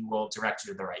and we will direct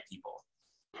you to the right people.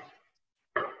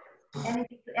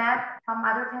 Anything to add from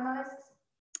other panelists?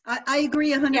 I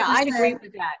agree 100%. Yeah, I'd agree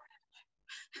with that.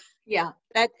 Yeah,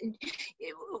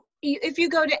 if you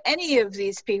go to any of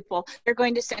these people, they're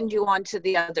going to send you on to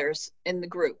the others in the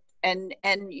group. And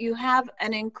you have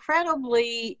an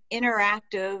incredibly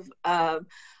interactive,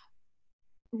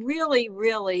 really,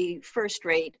 really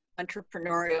first-rate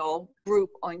entrepreneurial group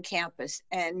on campus,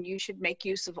 and you should make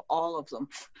use of all of them.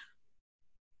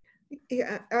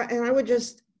 Yeah, and I would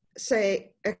just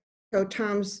say, echo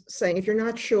Tom's saying, if you're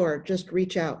not sure, just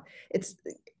reach out. It's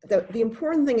the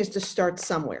important thing is to start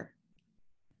somewhere,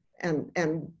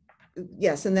 and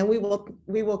yes, and then we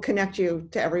will connect you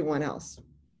to everyone else.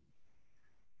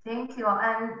 Thank you.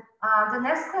 And the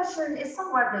next question is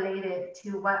somewhat related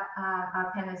to what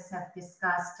our panelists have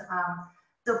discussed.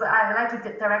 But I'd like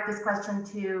to direct this question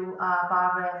to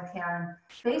Barbara and Karen.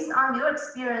 Based on your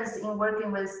experience in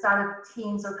working with startup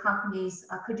teams or companies,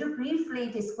 could you briefly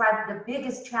describe the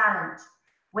biggest challenge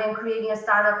when creating a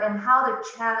startup and how the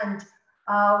challenge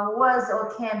was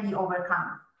or can be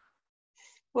overcome?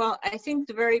 Well, I think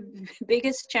the very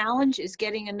biggest challenge is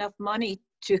getting enough money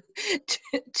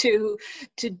to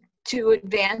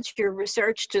advance your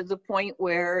research to the point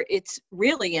where it's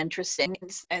really interesting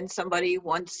and somebody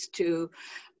wants to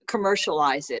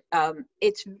commercialize it.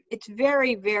 It's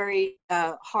very, very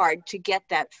hard to get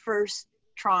that first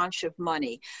tranche of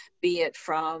money, be it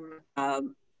from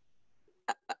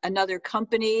another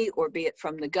company or be it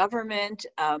from the government.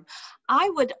 I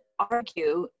would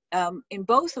argue in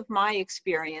both of my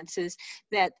experiences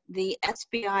that the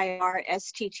SBIR,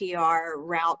 STTR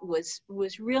route was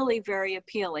really very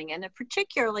appealing. And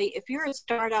particularly if you're a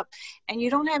startup and you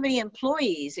don't have any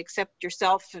employees except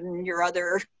yourself and your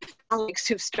other colleagues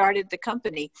who've started the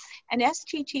company. And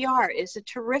STTR is a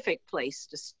terrific place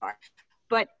to start.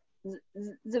 But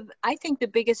I think the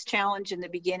biggest challenge in the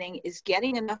beginning is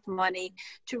getting enough money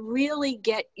to really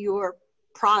get your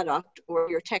product or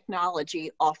your technology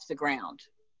off the ground.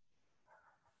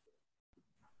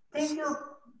 Thank you.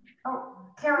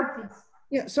 Oh, Karen, please.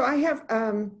 Yeah, so I have,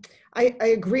 I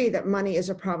agree that money is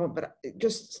a problem, but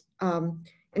just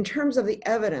in terms of the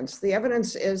evidence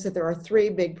is that there are three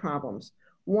big problems.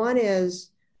 One is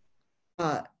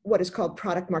what is called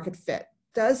product market fit.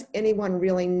 Does anyone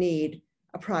really need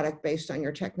a product based on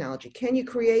your technology? Can you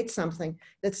create something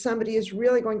that somebody is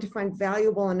really going to find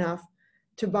valuable enough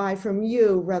to buy from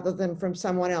you rather than from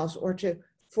someone else, or to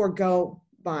forego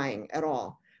buying at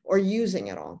all or using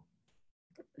it all?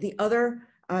 The other,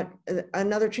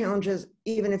 another challenge is,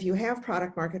 even if you have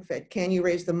product market fit, can you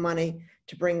raise the money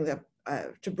to bring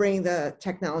the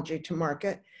technology to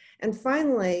market? And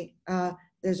finally,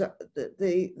 there's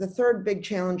the third big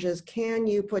challenge is, can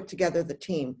you put together the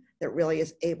team that really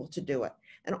is able to do it?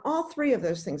 And all three of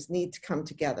those things need to come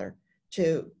together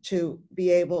to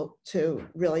be able to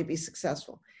really be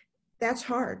successful. That's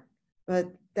hard, but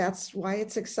that's why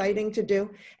it's exciting to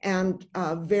do, and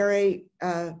very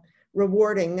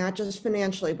rewarding, not just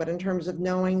financially, but in terms of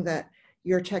knowing that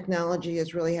your technology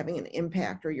is really having an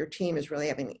impact, or your team is really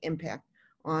having an impact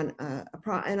on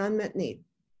an unmet need.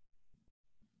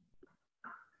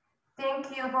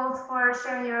 Thank you both for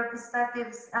sharing your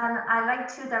perspectives. And I'd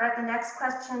like to direct the next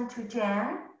question to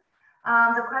Jen.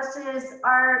 The question is,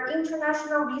 are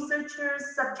international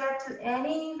researchers subject to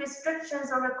any restrictions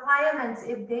or requirements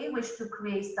if they wish to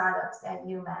create startups at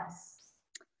UMass?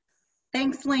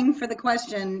 Thanks, Ling, for the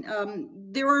question.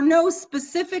 There are no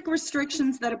specific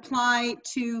restrictions that apply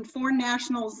to foreign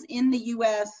nationals in the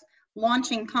US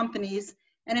launching companies.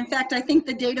 And in fact, I think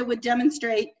the data would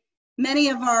demonstrate many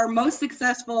of our most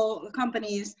successful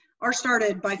companies are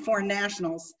started by foreign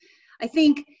nationals. I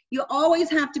think you always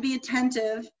have to be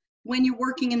attentive when you're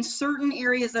working in certain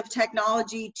areas of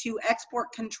technology to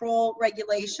export control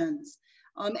regulations.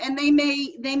 And they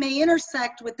may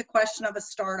intersect with the question of a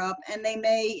startup, and they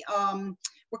may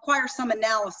require some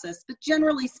analysis. But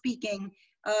generally speaking,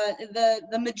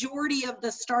 the majority of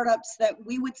the startups that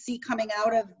we would see coming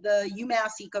out of the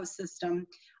UMass ecosystem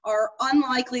are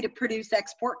unlikely to produce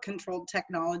export controlled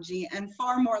technology, and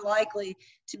far more likely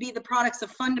to be the products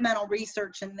of fundamental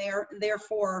research, and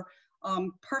therefore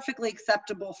perfectly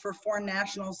acceptable for foreign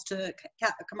nationals to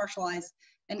commercialize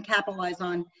and capitalize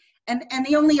on. And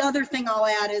the only other thing I'll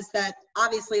add is that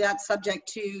obviously that's subject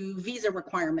to visa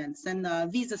requirements and the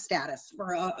visa status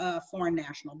for a foreign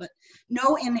national, but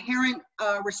no inherent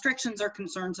restrictions or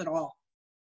concerns at all.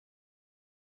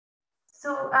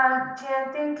 So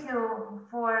Jen, thank you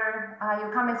for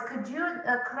your comments. Could you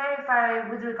clarify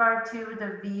with regard to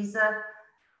the visa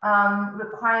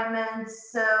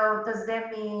requirements? So does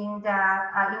that mean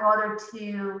that in order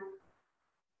to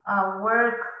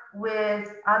work with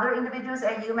other individuals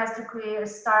at UMass to create a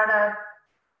startup,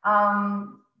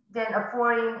 then a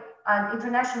foreign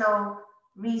international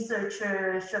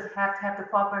researcher should have to have the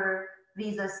proper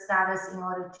visa status in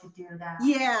order to do that?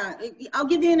 Yeah, I'll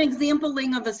give you an example,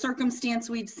 Ling, of a circumstance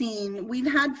we've seen. We've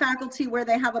had faculty where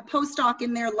they have a postdoc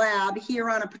in their lab here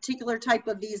on a particular type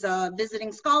of visa,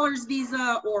 visiting scholars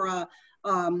visa, or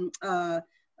a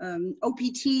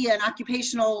OPT, an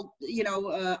occupational,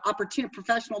 opportunity,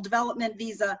 professional development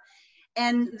visa.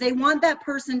 And they want that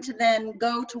person to then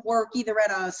go to work either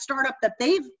at a startup that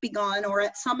they've begun or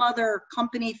at some other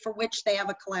company for which they have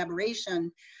a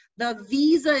collaboration. The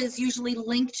visa is usually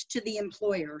linked to the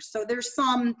employer. So there's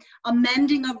some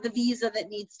amending of the visa that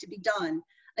needs to be done.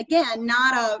 Again,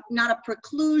 not a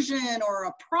preclusion or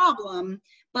a problem,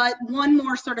 but one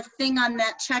more sort of thing on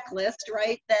that checklist,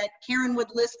 right? That Karen would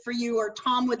list for you, or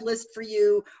Tom would list for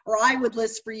you, or I would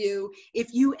list for you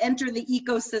if you enter the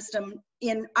ecosystem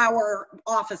in our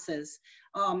offices.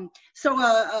 So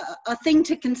a thing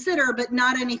to consider, but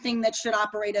not anything that should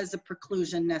operate as a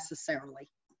preclusion necessarily.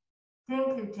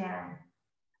 Thank you, Jen.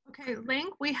 Okay,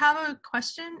 Ling, we have a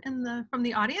question from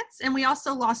the audience, and we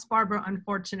also lost Barbara,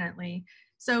 unfortunately.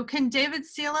 So can David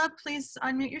Sela please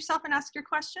unmute yourself and ask your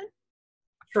question?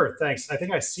 Sure, thanks. I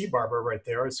think I see Barbara right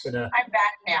there. I'm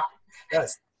back now.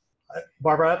 Yes.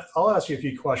 Barbara, I'll ask you a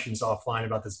few questions offline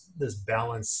about this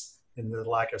balance and the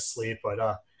lack of sleep. But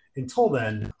until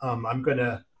then, I'm going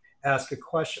to ask a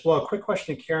question. Well, a quick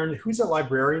question to Karen. Who's a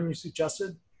librarian you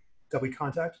suggested that we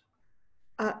contact?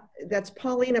 That's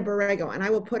Paulina Borrego, and I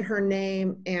will put her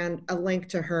name and a link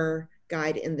to her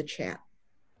guide in the chat.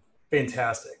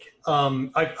 Fantastic.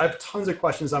 I have tons of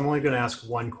questions. I'm only going to ask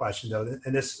one question though,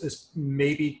 and this is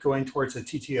maybe going towards the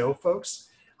TTO folks.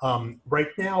 Right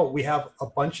now, we have a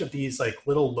bunch of these like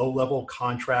little low-level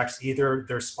contracts. Either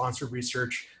they're sponsored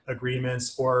research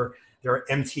agreements, or they're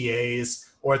MTAs,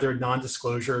 or they're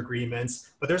non-disclosure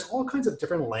agreements. But there's all kinds of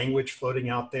different language floating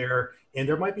out there, and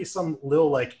there might be some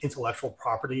little like intellectual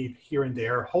property here and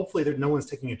there. Hopefully, no one's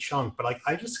taking a chunk. But like,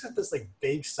 I just got this like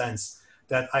vague sense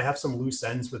that I have some loose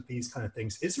ends with these kind of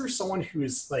things. Is there someone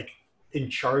who's like in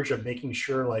charge of making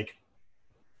sure like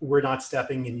we're not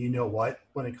stepping in you know what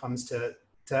when it comes to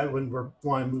when we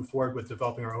want to move forward with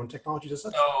developing our own technology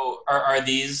systems? So are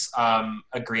these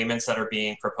agreements that are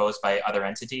being proposed by other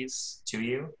entities to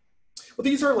you? Well,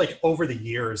 these are like over the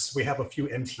years. We have a few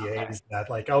MTAs that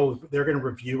like, oh, they're going to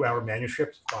review our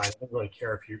manuscript. Fine, I don't really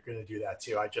care if you're going to do that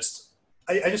too. I just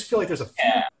feel like there's a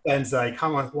few ends that I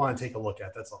kind of want to take a look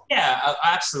at. That's all. Yeah,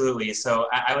 absolutely. So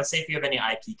I would say if you have any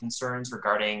IP concerns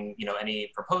regarding,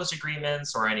 any proposed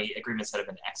agreements or any agreements that have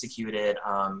been executed,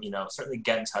 certainly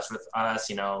get in touch with us,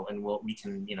 and we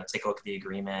can, take a look at the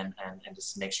agreement and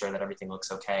just make sure that everything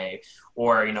looks okay,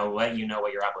 or, let you know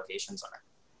what your obligations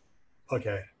are.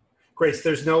 Okay. Grace,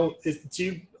 there's no,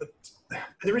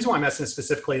 the reason why I'm asking this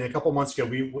specifically, a couple of months ago,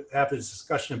 we had this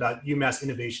discussion about UMass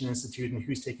Innovation Institute and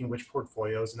who's taking which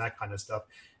portfolios and that kind of stuff.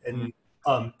 And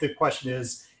the question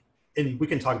is, and we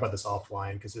can talk about this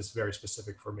offline because it's very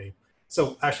specific for me.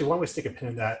 So actually, why don't we stick a pin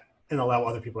in that and allow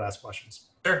other people to ask questions?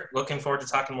 Sure, looking forward to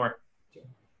talking more.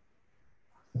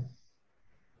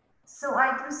 So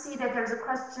I do see that there's a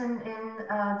question in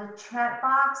the chat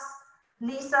box.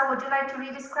 Lisa, would you like to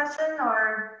read this question,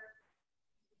 or?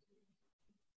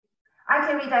 I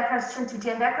can read that question to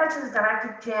Jen. That question is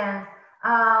directed to Jen.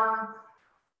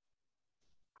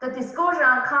 The disclosure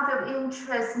on conflict of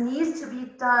interest needs to be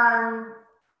done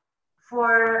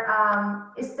for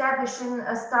establishing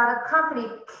a startup company.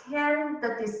 Can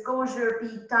the disclosure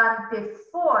be done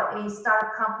before a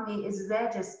startup company is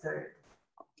registered?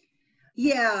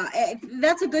 Yeah,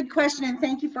 that's a good question, and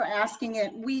thank you for asking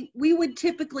it. We would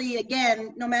typically,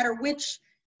 again, no matter which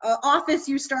office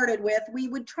you started with, we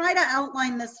would try to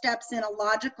outline the steps in a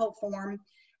logical form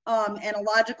and a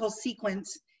logical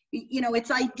sequence. It's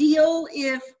ideal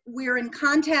if we're in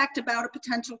contact about a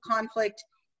potential conflict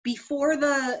before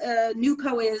the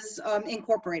NUCO is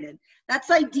incorporated. That's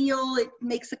ideal. It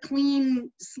makes a clean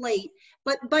slate.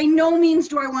 But by no means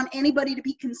do I want anybody to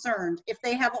be concerned if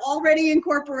they have already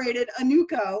incorporated a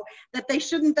NUCO that they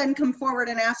shouldn't then come forward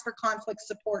and ask for conflict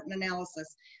support and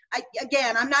analysis.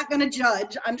 Again, I'm not going to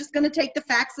judge. I'm just going to take the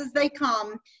facts as they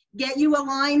come, get you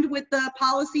aligned with the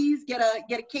policies, get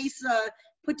a case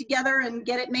put together and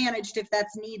get it managed if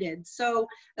that's needed. So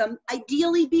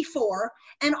ideally before,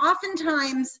 and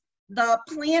oftentimes the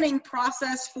planning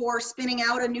process for spinning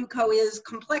out a NUCO is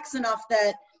complex enough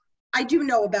that I do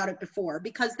know about it before,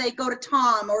 because they go to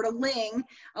Tom or to Ling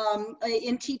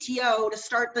in TTO to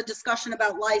start the discussion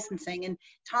about licensing, and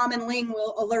Tom and Ling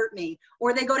will alert me.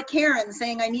 Or they go to Karen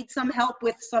saying, I need some help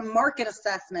with some market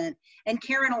assessment, and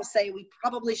Karen will say, we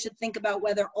probably should think about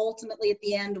whether ultimately at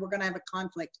the end we're going to have a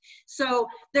conflict. So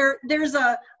there's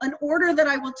an order that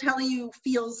I will tell you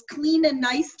feels clean and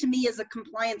nice to me as a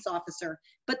compliance officer,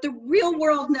 but the real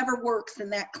world never works in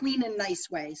that clean and nice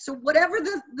way. So whatever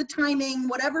the timing,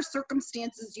 whatever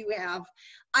circumstances you have,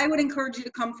 I would encourage you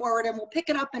to come forward and we'll pick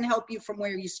it up and help you from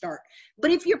where you start.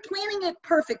 But if you're planning it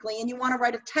perfectly and you want to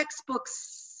write a textbook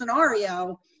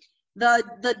scenario,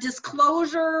 the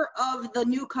disclosure of the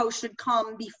NUCO should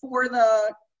come before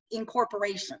the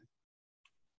incorporation.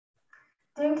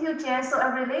 Thank you, Jen. So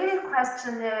a related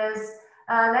question is,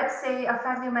 let's say a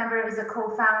faculty member is a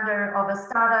co-founder of a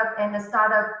startup, and the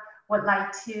startup would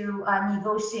like to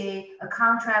negotiate a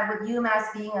contract with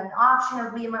UMass, being an option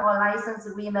agreement or license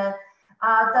agreement.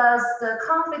 Does the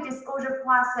conflict disclosure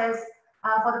process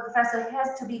for the professor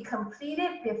has to be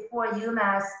completed before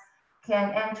UMass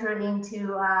can enter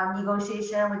into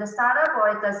negotiation with the startup, or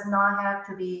it does not have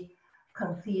to be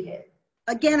completed?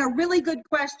 Again, a really good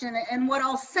question. And what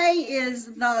I'll say is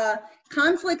the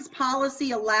conflicts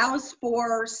policy allows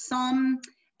for some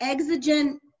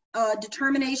exigent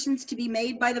determinations to be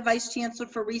made by the Vice Chancellor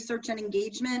for Research and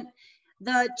Engagement.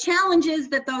 The challenge is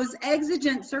that those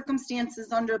exigent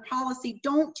circumstances under policy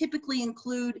don't typically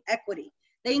include equity.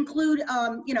 They include,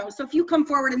 so if you come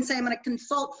forward and say, I'm going to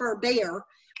consult for Bayer,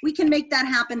 we can make that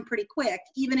happen pretty quick,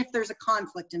 even if there's a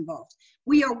conflict involved.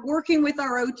 We are working with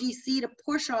our OGC to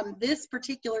push on this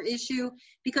particular issue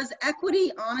because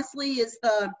equity, honestly, is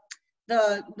the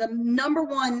the number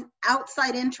one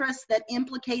outside interest that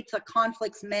implicates a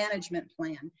conflicts management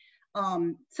plan.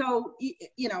 So,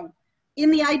 you know, in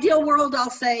the ideal world, I'll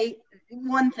say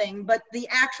one thing, but the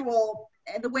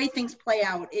way things play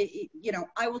out, you know,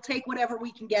 I will take whatever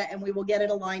we can get and we will get it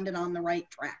aligned and on the right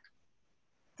track.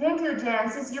 Thank you,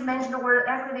 Jen. Since you mentioned the word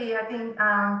equity, I think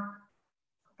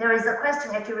there is a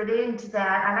question actually relating to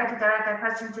that. I'd like to direct that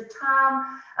question to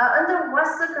Tom. Under what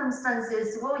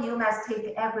circumstances will UMass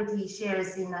take equity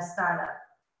shares in a startup?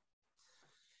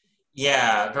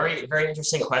 Yeah, very, very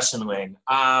interesting question, Ling.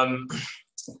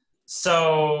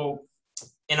 So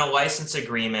in a license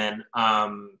agreement,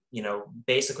 you know,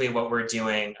 basically what we're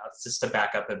doing, just to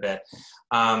back up a bit,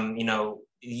 you know,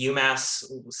 UMass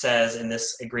says in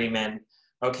this agreement,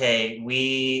 okay,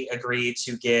 we agree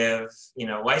to give, you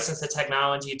know, license the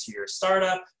technology to your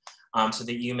startup so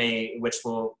that you may, which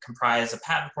will comprise a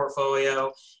patent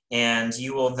portfolio, and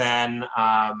you will then,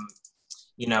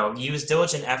 you know, use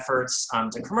diligent efforts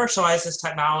to commercialize this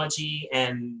technology,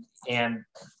 and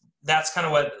that's kind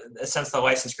of what, in a sense, the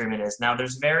license agreement is. Now,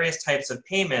 there's various types of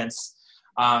payments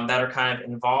that are kind of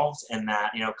involved in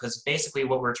that, you know, because basically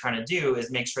what we're trying to do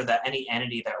is make sure that any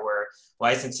entity that we're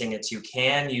licensing it to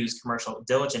can use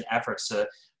diligent efforts to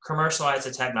commercialize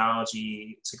the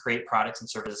technology to create products and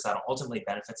services that will ultimately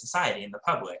benefit society and the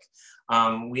public.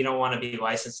 We don't want to be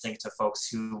licensing to folks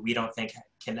who we don't think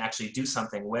can actually do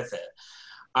something with it.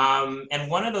 And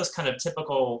one of those kind of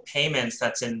typical payments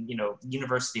that's in, you know,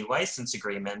 university license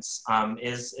agreements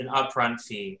is an upfront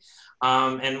fee.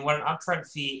 And what an upfront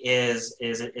fee is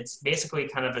it's basically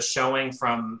kind of a showing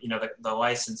from, you know, the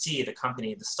licensee, the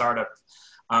company, the startup,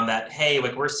 that, hey,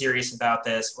 like, we're serious about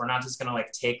this. We're not just gonna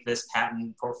like take this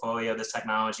patent portfolio, this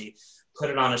technology, put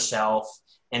it on a shelf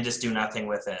and just do nothing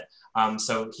with it.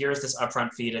 So here's this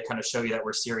upfront fee to kind of show you that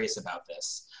we're serious about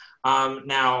this.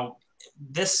 Now,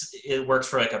 it works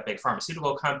for like a big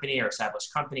pharmaceutical company or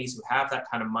established companies who have that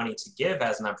kind of money to give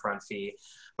as an upfront fee.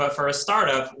 But for a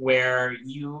startup where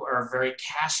you are very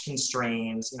cash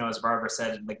constrained, you know, as Barbara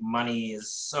said, like, money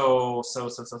is so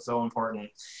important,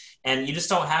 and you just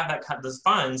don't have those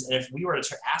funds. And if we were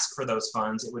to ask for those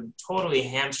funds, it would totally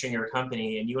hamstring your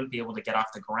company, and you wouldn't be able to get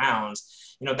off the ground.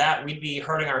 You know, that we'd be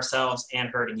hurting ourselves and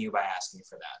hurting you by asking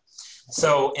for that.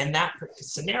 So in that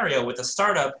scenario with a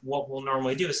startup, what we'll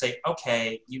normally do is say,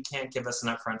 okay, you can't give us an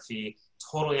upfront fee.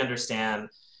 Totally understand.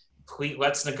 Please,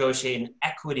 let's negotiate an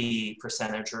equity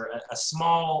percentage or a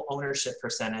small ownership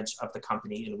percentage of the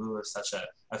company in lieu of such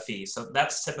a fee. So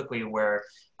that's typically where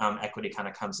equity kind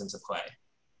of comes into play.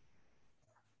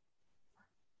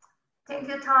 Thank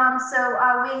you, Tom.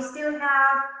 So we still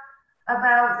have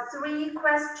about 3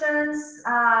 questions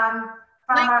from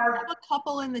Ling, our... I have a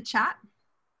couple in the chat.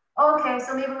 Okay,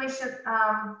 so maybe we should...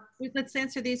 Let's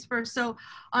answer these first. So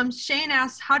Shane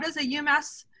asks, how does a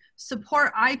UMass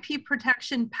support IP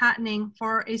protection patenting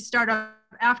for a startup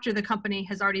after the company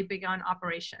has already begun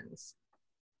operations?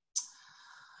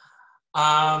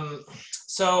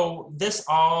 So this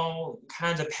all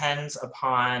kind of depends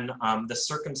upon the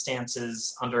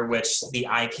circumstances under which the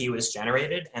IP was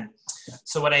generated. And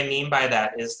so what I mean by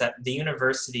that is that the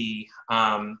university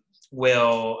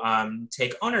will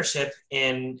take ownership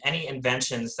in any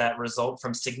inventions that result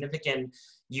from significant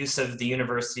use of the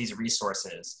university's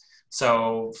resources.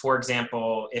 So, for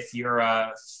example, if you're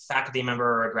a faculty member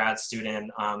or a grad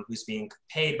student who's being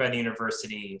paid by the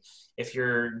university, if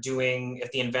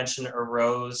the invention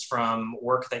arose from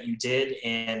work that you did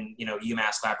in, you know,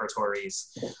 UMass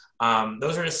laboratories,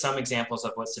 those are just some examples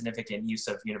of what significant use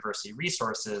of university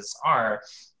resources are.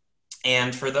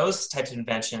 And for those types of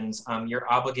inventions, you're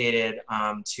obligated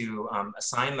to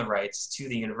assign the rights to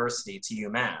the university, to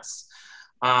UMass.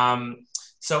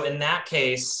 So in that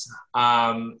case,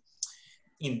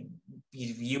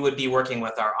 you would be working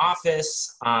with our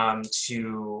office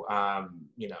to,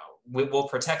 you know, we'll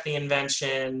protect the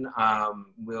invention.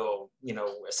 We'll, you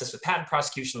know, assist with patent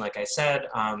prosecution, like I said,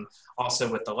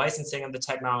 also with the licensing of the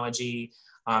technology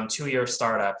to your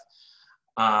startup.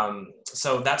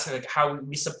 So that's like how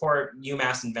we support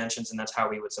UMass inventions, and that's how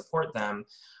we would support them.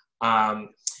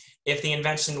 If the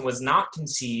invention was not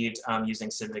conceived using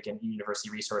significant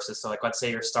university resources, so like let's say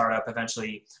your startup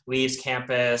eventually leaves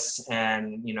campus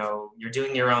and, you know, you're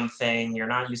doing your own thing, you're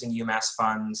not using UMass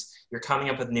funds, you're coming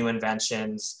up with new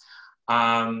inventions,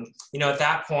 you know, at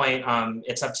that point,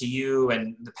 it's up to you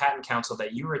and the patent counsel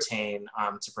that you retain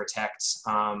to protect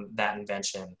that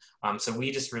invention. So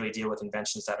we just really deal with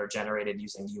inventions that are generated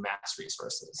using UMass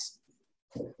resources.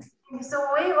 So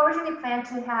we originally planned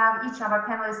to have each of our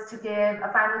panelists to give a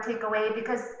final takeaway.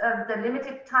 Because of the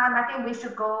limited time, I think we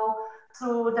should go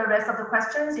through the rest of the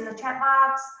questions in the chat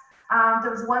box.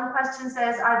 There was one question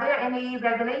says, are there any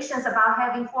regulations about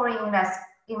having foreign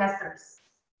investors?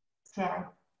 Jen.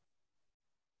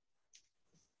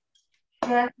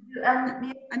 Jen,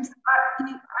 I'm sorry.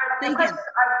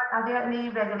 Are there any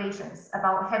regulations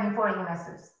about having foreign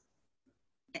investors?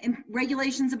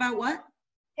 Regulations about what?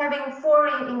 Having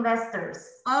foreign investors.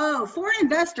 Oh, foreign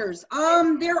investors.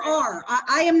 There are.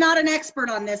 I am not an expert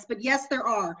on this, but yes, there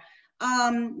are.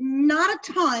 Not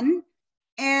a ton.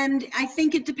 And I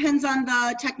think it depends on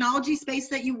the technology space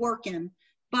that you work in.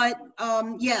 But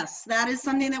yes, that is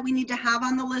something that we need to have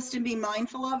on the list and be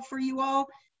mindful of for you all.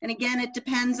 And again, it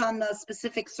depends on the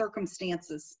specific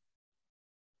circumstances.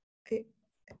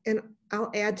 And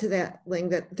I'll add to that, Ling,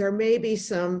 that there may be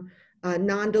some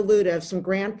non-dilutive, some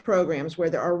grant programs where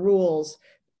there are rules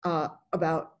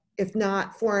about, if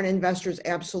not foreign investors,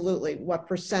 absolutely, what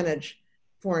percentage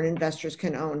foreign investors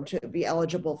can own to be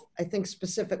eligible, I think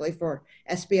specifically for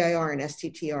SBIR and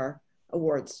STTR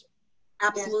awards.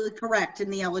 Absolutely correct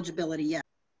in the eligibility, yes.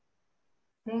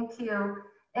 Thank you.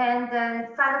 And then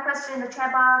final question in the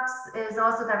chat box is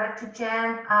also directed to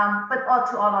Jen, but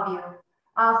to all of you.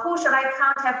 Who should I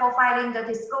contact for filing the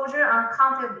disclosure on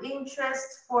conflict of interest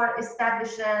for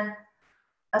establishing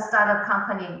a startup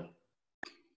company?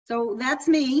 So that's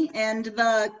me, and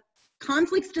the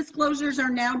conflicts disclosures are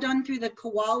now done through the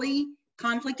Koali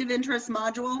conflict of interest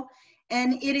module,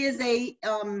 and it is a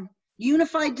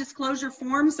unified disclosure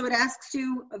form, so it asks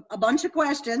you a bunch of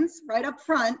questions right up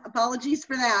front. Apologies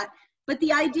for that, but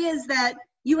the idea is that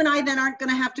you and I then aren't going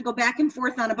to have to go back and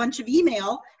forth on a bunch of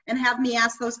email and have me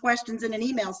ask those questions in an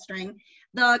email string.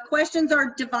 The questions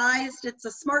are devised, it's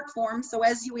a smart form, so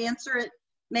as you answer it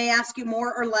may ask you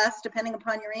more or less depending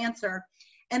upon your answer,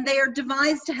 and they are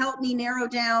devised to help me narrow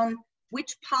down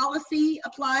which policy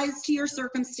applies to your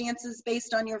circumstances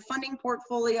based on your funding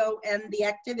portfolio and the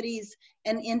activities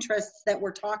and interests that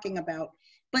we're talking about.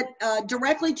 But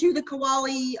directly to the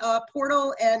Koali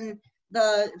portal, and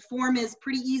the form is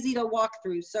pretty easy to walk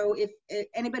through. So if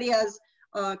anybody has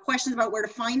questions about where to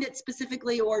find it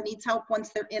specifically or needs help once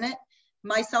they're in it,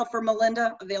 myself or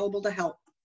Melinda available to help.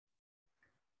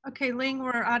 Okay, Ling,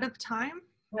 we're out of time.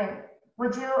 Right.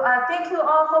 Would you, thank you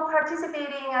all for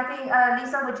participating. I think,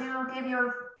 Lisa, would you give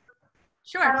your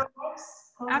Sure.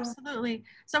 Absolutely.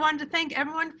 So I wanted to thank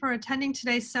everyone for attending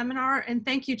today's seminar, and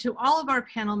thank you to all of our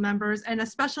panel members, and a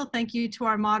special thank you to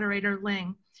our moderator,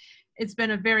 Ling. It's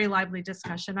been a very lively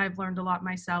discussion. I've learned a lot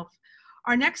myself.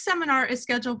 Our next seminar is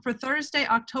scheduled for Thursday,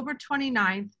 October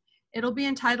 29th. It'll be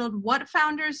entitled, What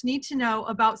Founders Need to Know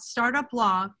About Startup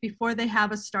Law Before They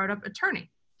Have a Startup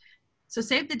Attorney. So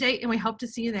save the date, and we hope to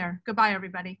see you there. Goodbye,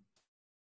 everybody.